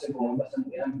 Lo que pasa es que como es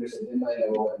bastante amplio ese tema de la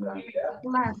gobernabilidad,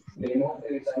 tenemos que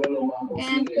pensarlo lo más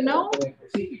posible And no?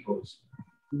 específicos.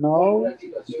 No,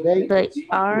 they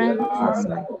aren't.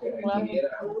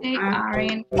 They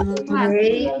aren't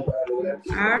classmates.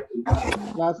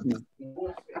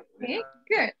 Okay,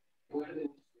 good.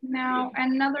 Now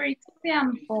another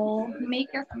example.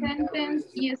 Make a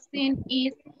sentence using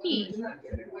is he.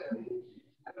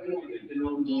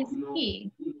 Is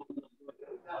he.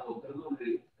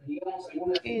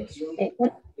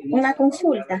 Una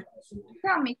consulta.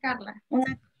 Tell me, Carla.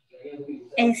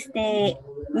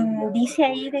 Dice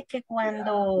ahí de que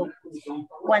cuando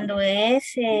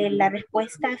es la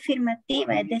respuesta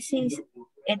afirmativa, es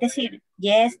decir,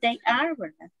 yes, they are,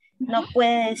 ¿verdad? No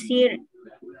puede decir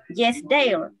yes,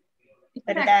 they are,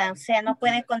 ¿verdad? O sea, no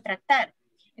puede contractar.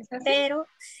 Pero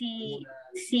si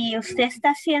usted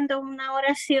está haciendo una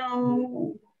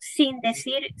oración sin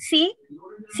decir sí,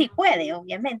 sí puede,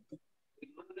 obviamente.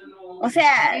 O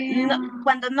sea,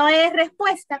 cuando no es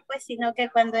respuesta, pues, sino que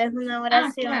cuando es una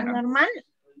oración normal.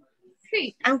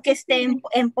 Sí. Aunque esté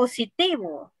en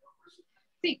positivo.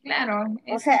 Sí, claro.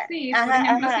 O sea, sí, por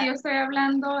ejemplo, si yo estoy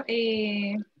hablando,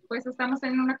 pues estamos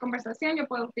en una conversación, yo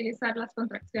puedo utilizar las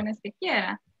contracciones que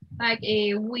quiera. Like,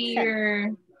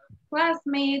 we're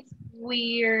classmates,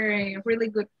 we're really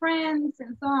good friends,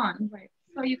 and so on, right?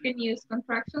 So you can use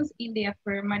contractions in the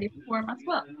affirmative form as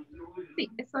well. Sí,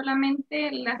 es solamente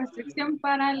la restricción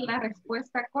para la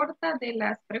respuesta corta de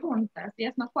las preguntas.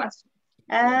 Yes, no questions.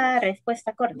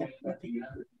 Respuesta corta.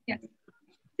 Yes.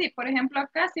 Sí, por ejemplo,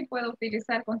 acá sí puedo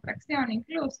utilizar contracción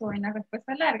incluso en la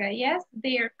respuesta larga. Yes,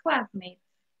 they are classmates.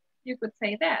 You could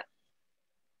say that.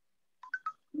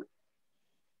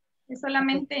 Es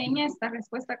solamente en esta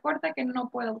respuesta corta que no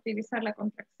puedo utilizar la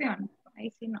contracción.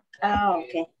 Ahí sí no.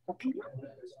 Okay.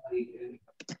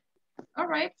 All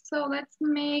right, so let's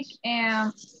make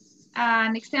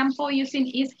an example using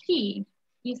is he.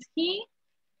 Is he?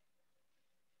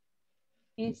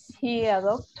 Is he a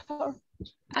doctor?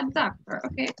 A doctor,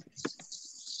 okay.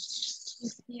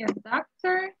 Is he a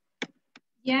doctor?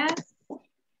 Yes.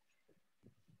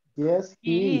 Yes,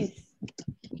 he is.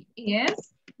 He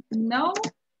is. No.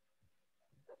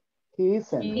 He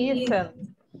isn't. He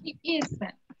isn't. He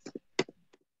isn't.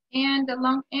 And the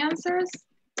long answers,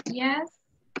 yes,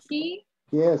 he.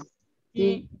 Yes.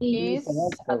 He is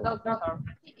a doctor. doctor.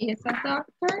 He is a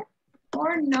doctor.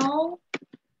 Or no.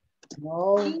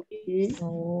 No, he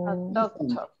A doctor.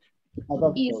 a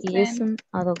doctor. Isn't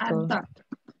a doctor.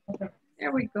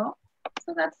 There we go.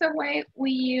 So that's the way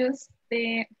we use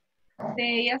the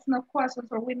yes no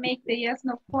questions, or we make the yes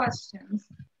no questions.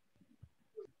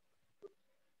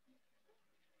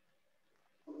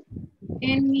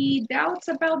 Any doubts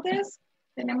about this?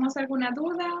 ¿Tenemos alguna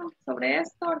duda sobre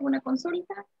esto? ¿Alguna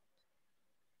consulta?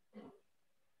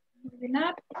 Maybe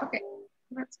not. Okay,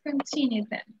 let's continue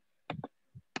then.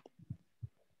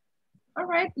 All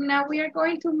right, now we are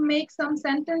going to make some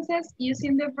sentences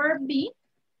using the verb be.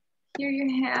 Here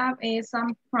you have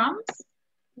some prompts.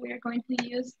 We are going to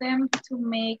use them to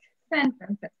make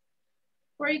sentences.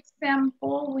 For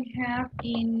example, we have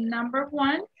in number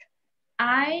 1,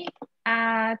 I,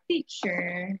 a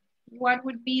teacher. What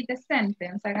would be the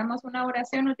sentence? Hagamos una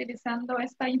oración utilizando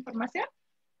esta información.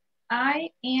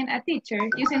 I am a teacher,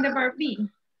 using the verb be.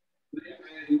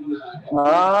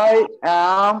 I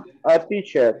am a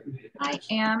teacher. I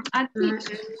am a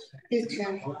teacher.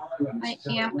 I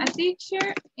am a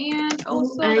teacher, and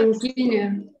also let's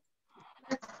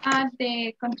add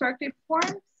the contracted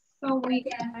form so we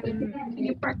can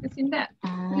continue practicing that.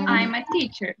 I'm a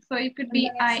teacher. So it could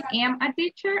be I am a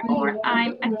teacher or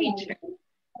I'm a teacher.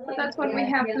 So that's what we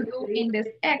have to do in this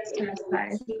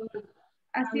exercise.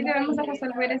 Así debemos de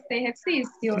resolver este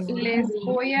ejercicio. Les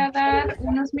voy a dar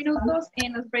unos minutos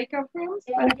en los breakout rooms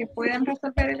para que puedan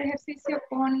resolver el ejercicio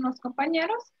con los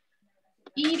compañeros.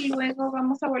 Y luego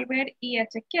vamos a volver y a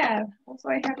chequear. Also,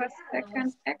 I have a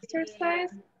second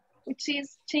exercise, which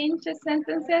is change the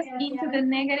sentences into the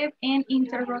negative and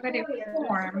interrogative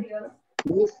form.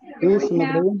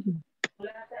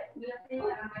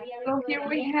 So here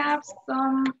we have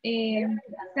some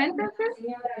sentences.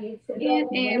 And,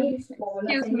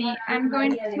 excuse me, I'm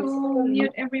going to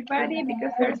mute everybody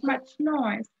because there's much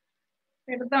noise.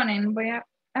 Perdonen, voy a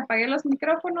apagar los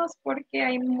micrófonos porque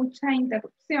hay mucha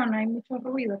interrupción, hay mucho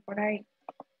ruido por ahí.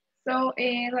 So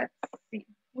let's see.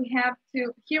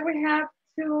 Here we have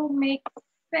to make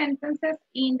sentences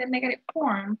in the negative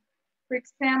form. For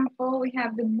example, we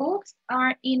have the books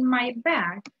are in my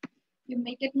bag. You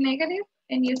make it negative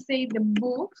and you say the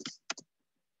books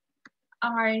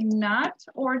are not,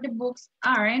 or the books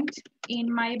aren't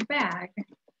in my bag.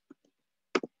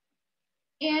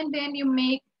 And then you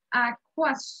make a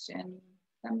question.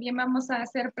 También vamos a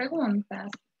hacer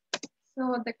preguntas.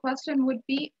 So the question would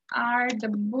be, are the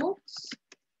books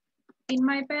in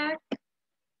my bag?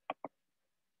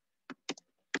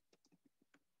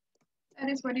 That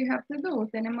is what you have to do.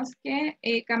 Tenemos que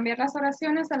cambiar las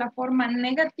oraciones a la forma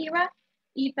negativa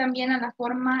y también a la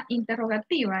forma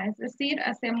interrogativa. Es decir,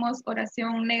 hacemos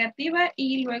oración negativa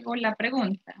y luego la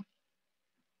pregunta.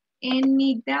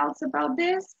 Any doubts about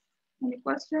this? Any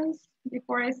questions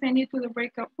before I send you to the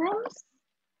breakout rooms?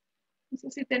 No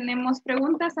sé si tenemos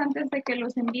preguntas antes de que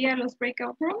los envíe a los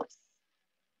breakout rooms.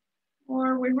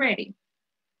 Or we're ready?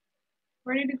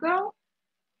 Ready to go?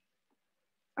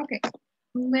 Okay.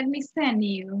 Let me send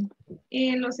you.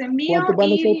 Los envío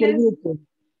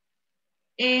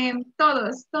y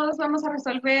todos vamos a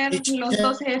resolver los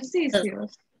 2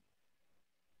 ejercicios.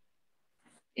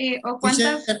 ¿O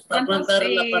cuántas? Mandar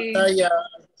la pantalla.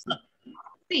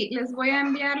 Sí, les voy a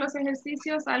enviar los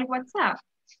ejercicios al WhatsApp.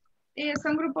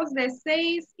 Son grupos de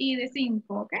 6 y de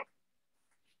 5, ¿ok?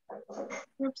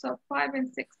 Groups of 5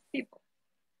 and 6 people.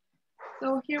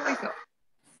 So here we go.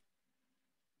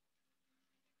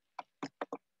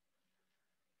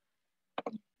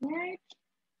 Right.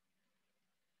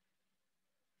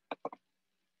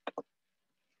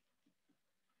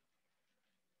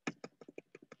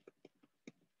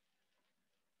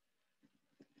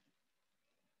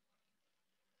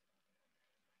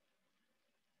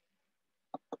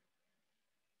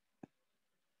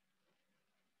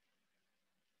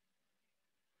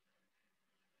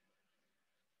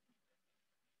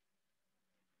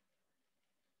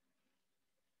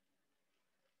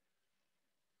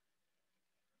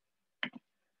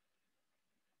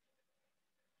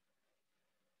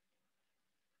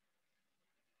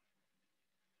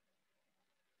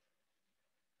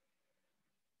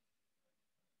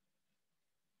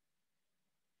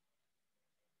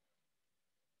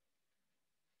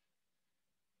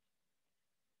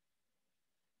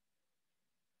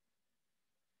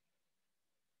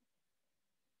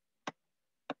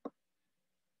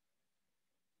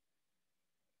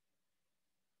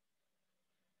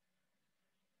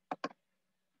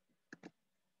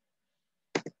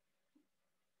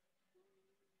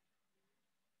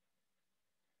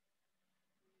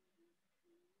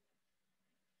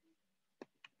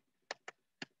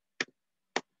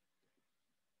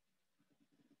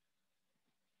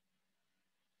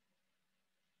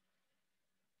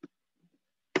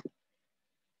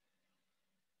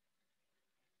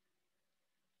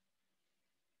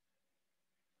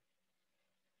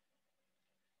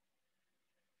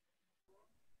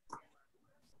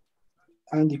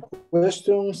 And the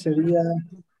question sería...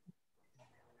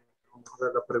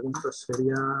 La pregunta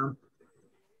sería...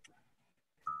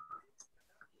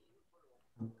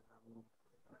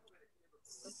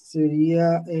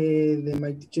 Sería de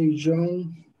my teacher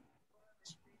John.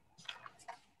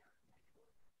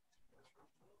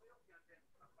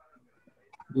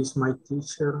 Is my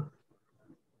teacher...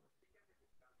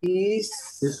 Is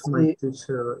my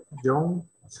teacher John?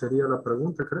 Sería la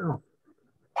pregunta, creo.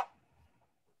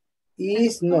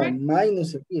 Is, no, my no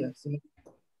sería.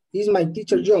 Is my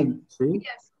teacher John? Sí.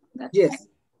 Yes.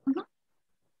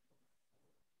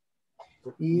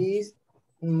 Is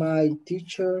my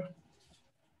teacher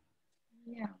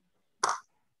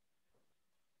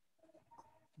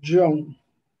John?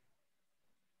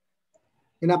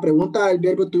 En la pregunta el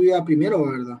verbo tuviera primero,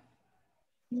 ¿verdad?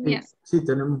 Yes. Sí,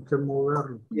 tenemos que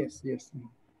moverlo. Yes, yes.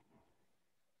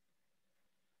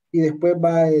 Y después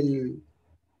va el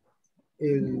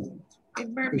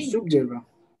verb be. subject, ¿verdad?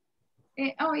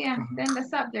 Oh, yeah. Then the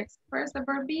subjects. First the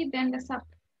verb be, then the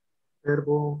subject.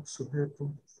 Verbo,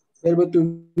 sujeto. Verbo to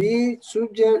be,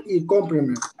 subject y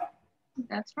complement.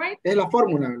 That's right. Es la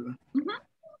fórmula, ¿verdad?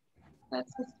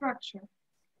 That's the structure.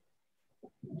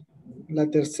 La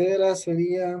tercera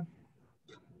sería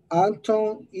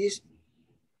Anton is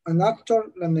an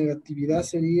actor. La negatividad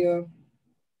sería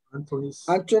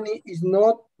Anthony is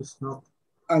not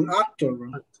an actor.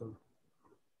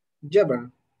 Yeah,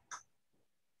 ¿verdad?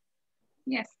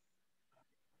 Yes.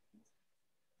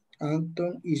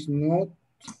 Anton is not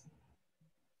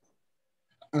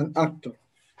an actor.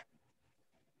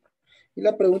 Y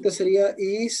la pregunta sería,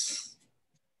 is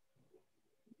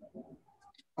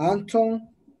Anton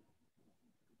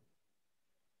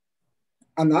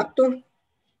an actor?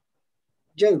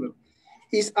 Yes.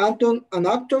 Is Anton an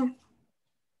actor?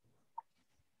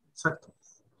 Exacto.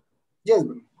 Yes.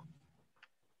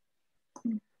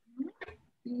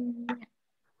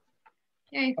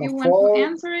 Yeah, if you want to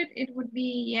answer it, it would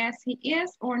be yes, he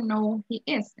is, or no, he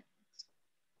isn't.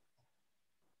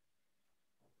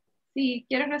 Si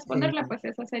quieres responderla, pues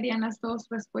esas serían las dos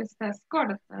respuestas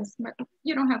cortas. But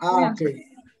you don't have to answer. Okay.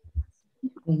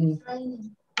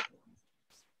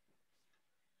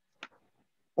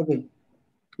 Okay.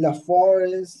 La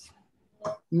forest,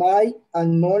 Mike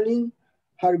and Molly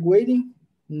are waiting.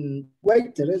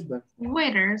 Waiters, but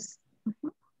waiters.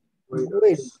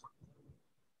 Waiters.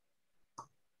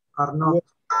 Are not.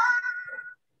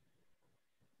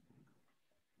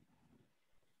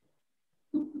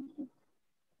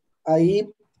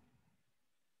 Ahí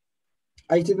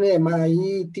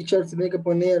teacher tiene que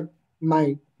poner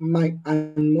my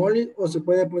and Molly, o se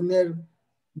puede poner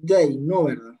they, no,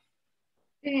 ¿verdad?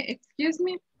 Excuse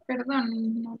me,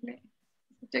 perdón, no le...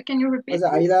 Can you repeat? O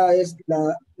sea, ahí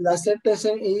la sentence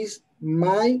is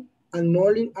my and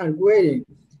Molly are waiting.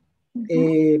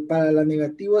 Para las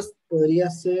negativas podría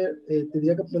ser,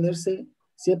 tendría que ponerse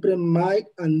siempre my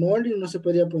and Molly, no se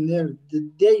podría poner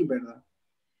they, ¿verdad?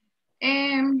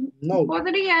 No.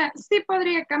 Sí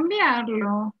podría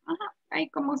cambiarlo. Ajá, ahí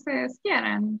como ustedes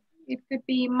quieran. It could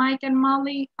be Mike and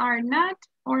Molly are not,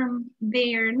 or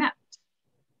they are not.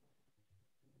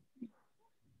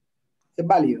 Es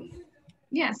válido.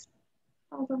 Yes,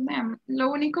 both of them.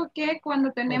 Lo único que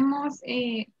cuando tenemos,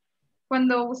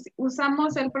 cuando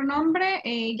usamos el pronombre,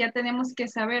 ya tenemos que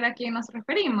saber a quién nos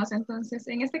referimos. Entonces,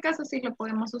 en este caso sí lo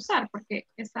podemos usar porque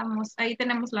ahí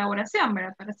tenemos la oración,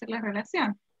 ¿verdad? Para hacer la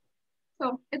relación.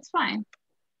 So, it's fine.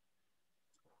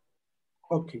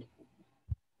 Okay.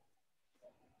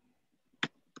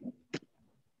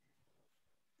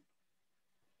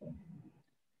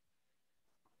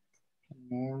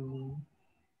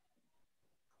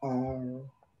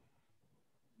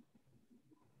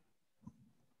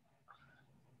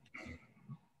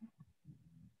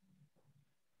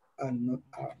 Not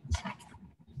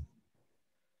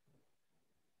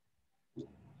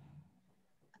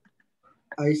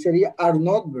ahí sería are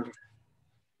not.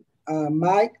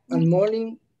 Mike and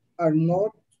Molly are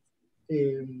not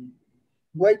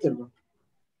waiters.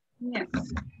 Yes,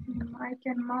 Mike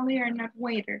and Molly are not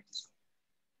waiters.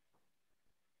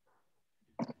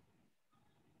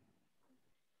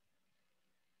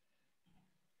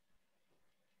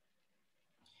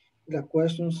 La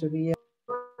cuestión sería...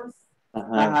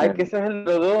 Ajá, que ese es el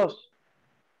 2.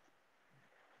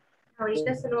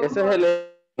 Ahorita solo... Ese es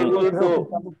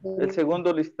el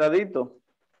segundo listadito.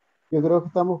 Yo creo que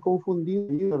estamos confundidos,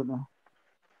 ¿verdad?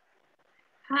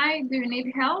 Hi, do you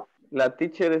need help? La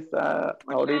teacher está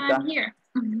ahorita. I'm here.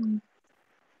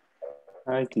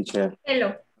 Hi, teacher.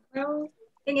 Hello.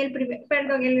 En el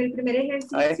primer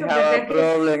ejercicio, I have a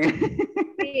problem.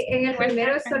 Sí, en el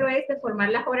primero solo es de formar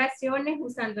las oraciones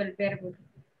usando el verbo.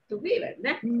 to be,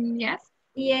 ¿verdad? Yes.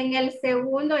 Y en el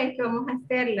segundo es que vamos a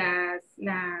hacer las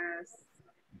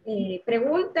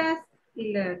preguntas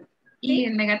y, y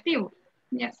el negativo.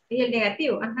 Yes. Y el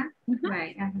negativo, ajá.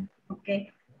 Right, ajá. Ok.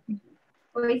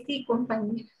 Hoy sí,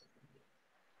 compañeros.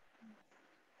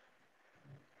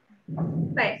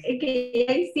 Right, es que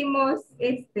ya hicimos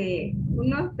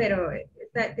unos, pero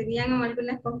tenían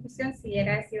algunas confusión si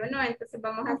era así o no, entonces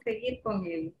vamos a seguir con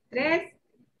el 3,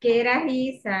 que era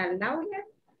Isa Laura.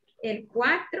 El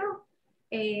 4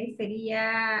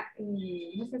 sería,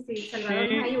 no sé si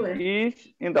Salvador nos ayuda. She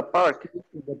is in the park.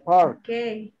 In the park.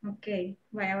 Ok.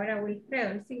 Vaya, ahora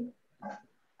Wilfredo, el 5.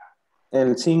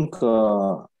 El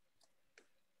 5.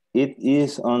 It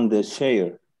is on the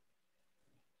chair.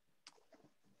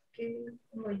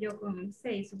 Voy yo con el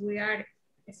 6. We are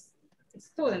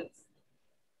students.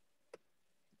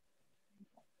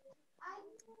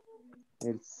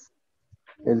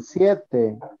 El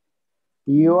 7.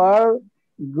 You are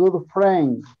good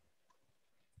friends.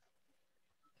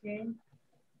 Okay.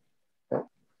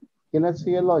 ¿Quién le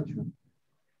sigue el 8?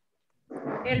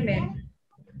 Elmer.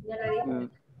 Ya lo dije.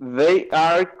 They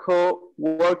are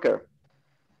co-workers.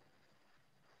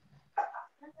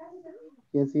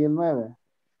 ¿Quién sigue el 9?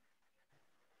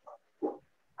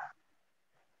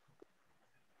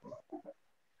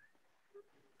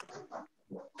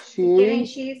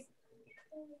 She's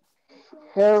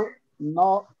her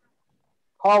no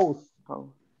house.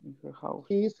 Her house.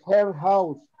 She's her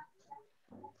house.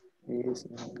 Is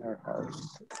in her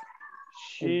house.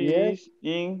 She is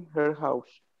in her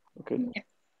house. Okay.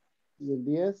 ¿Y el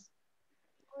 10?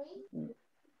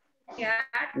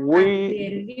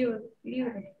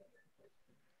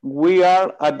 We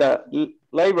are at the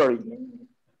library.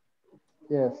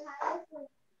 Yes.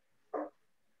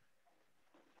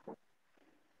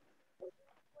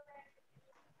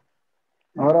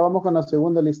 Ahora vamos con el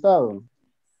segundo listado.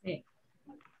 Sí.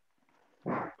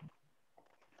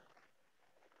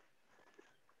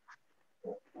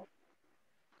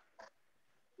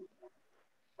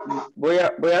 Voy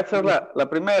a hacer la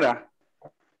primera.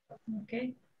 Ok.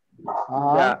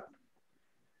 Ya.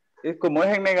 Es como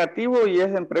es en negativo y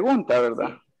es en pregunta, ¿verdad?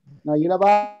 Sí. No, y la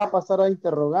va a pasar a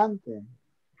interrogante.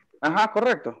 Ajá,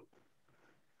 correcto.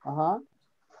 Ajá.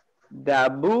 The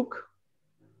book.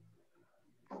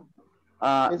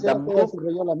 Esa es la que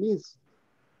desarrolló la Miss.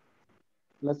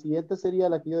 La siguiente sería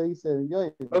la que yo hice yo.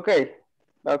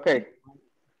 Ok.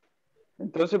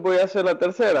 Entonces voy a hacer la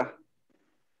tercera.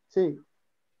 Sí.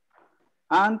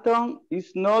 Anton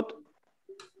is not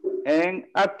an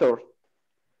actor.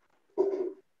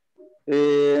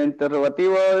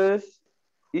 Interrogativo es,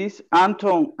 is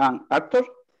Anton an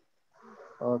actor?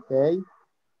 Ok.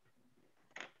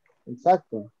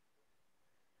 Exacto.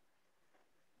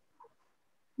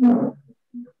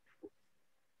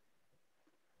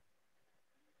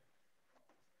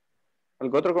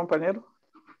 ¿Algún otro compañero?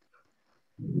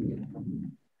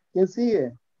 ¿Quién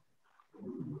sigue?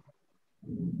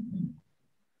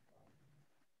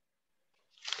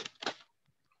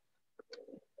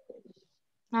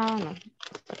 No.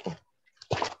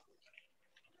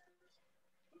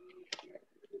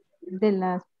 De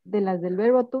las del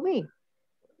verbo to be.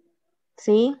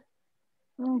 Sí.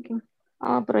 Okay.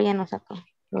 Oh, pero ya no sacó.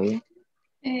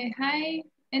 Hi,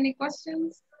 any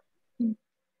questions?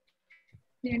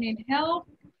 Do you need help?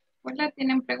 Hola,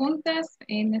 ¿tienen preguntas?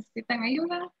 ¿Necesitan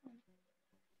ayuda?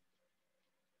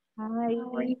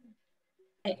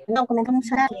 No,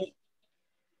 comentamos a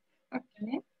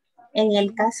Okay. en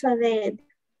el caso de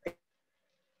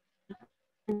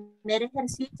primer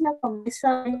ejercicio, con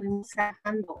eso estamos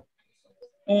trabajando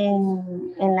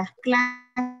en las clases.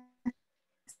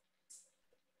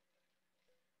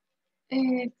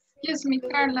 Excuse me,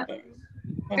 Carla.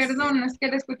 Perdón, es que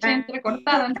la escuché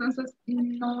entrecortada, entonces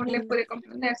no le pude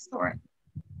comprender. Sorry.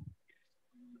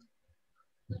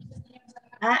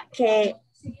 Que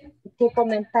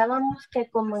comentábamos que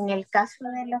como en el caso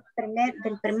de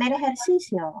del primer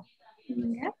ejercicio,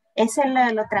 ese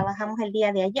lo trabajamos el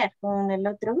día de ayer con el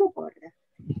otro grupo, ¿verdad?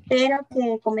 Pero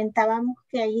que comentábamos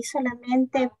que ahí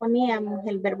solamente poníamos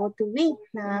el verbo to be,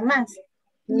 nada más.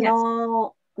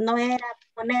 No era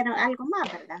poner algo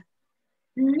más, ¿verdad?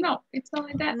 No, it's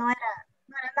only that. No era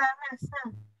nada más.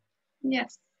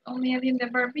 Yes, only adding the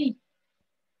verb be.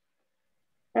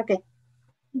 Okay.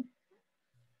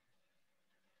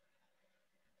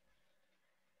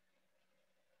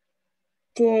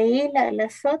 De ahí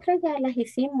las otras ya las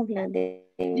hicimos, las de...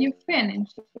 You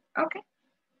finished. Okay.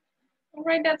 All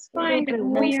right, that's fine.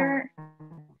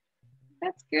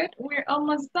 That's good. We're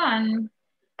almost done.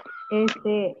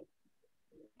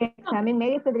 examen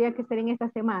medio tendría que ser en esta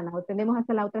semana o tenemos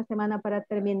hasta la otra semana para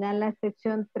terminar la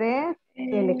sección 3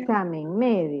 el examen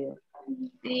medio.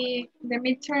 The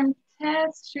midterm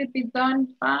test should be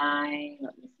done by,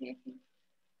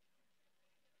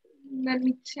 let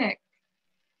me check.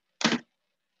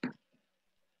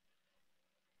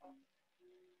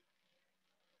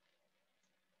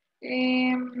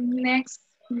 Next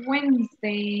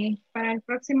Wednesday, para el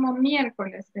próximo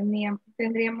miércoles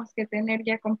tendríamos que tener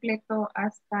ya completo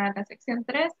hasta la sección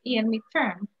 3 y el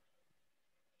midterm.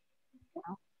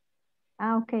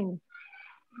 Ok.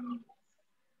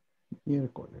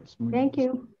 Miércoles. Thank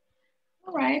you.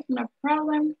 All right, no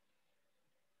problem.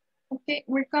 Okay,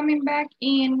 we're coming back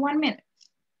in 1 minute.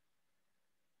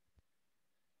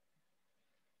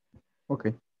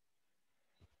 Okay.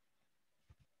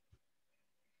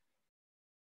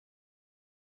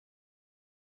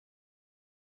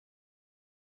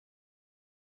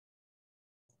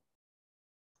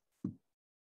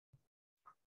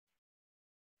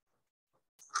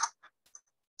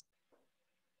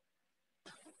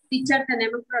 Teacher,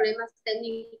 tenemos problemas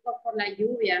técnicos por la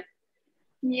lluvia.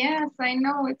 Yes, I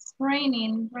know it's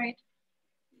raining, right?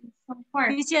 In some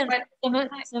parts, Teacher, but...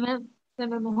 se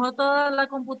me mojó toda la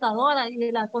computadora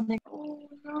y la conexión. Oh,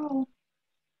 no.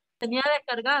 Tenía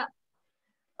descargada.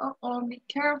 Uh-oh, be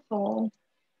careful.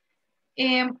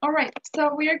 All right,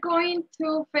 so we are going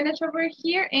to finish over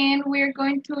here and we're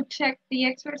going to check the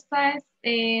exercises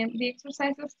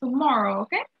tomorrow,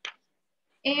 okay?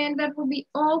 And that will be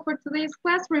all for today's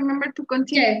class. Remember to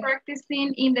continue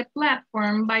practicing in the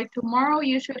platform. By tomorrow,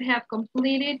 you should have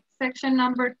completed section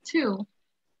number 2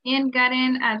 and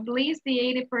gotten at least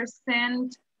the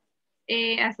 80%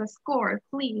 as a score,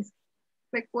 please.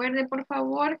 Recuerde, por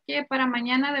favor, que para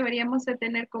mañana deberíamos de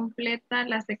tener completa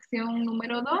la sección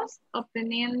número 2,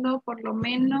 obteniendo por lo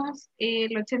menos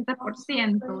el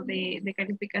 80% de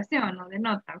calificación o de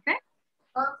nota, ¿ok?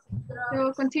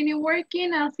 So continue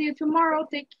working. I'll see you tomorrow.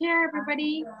 Take care,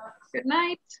 everybody. Good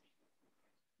night.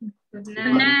 Good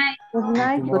night. Good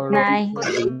night. Good night.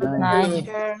 Good night.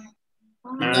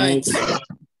 Good night.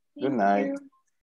 Good night.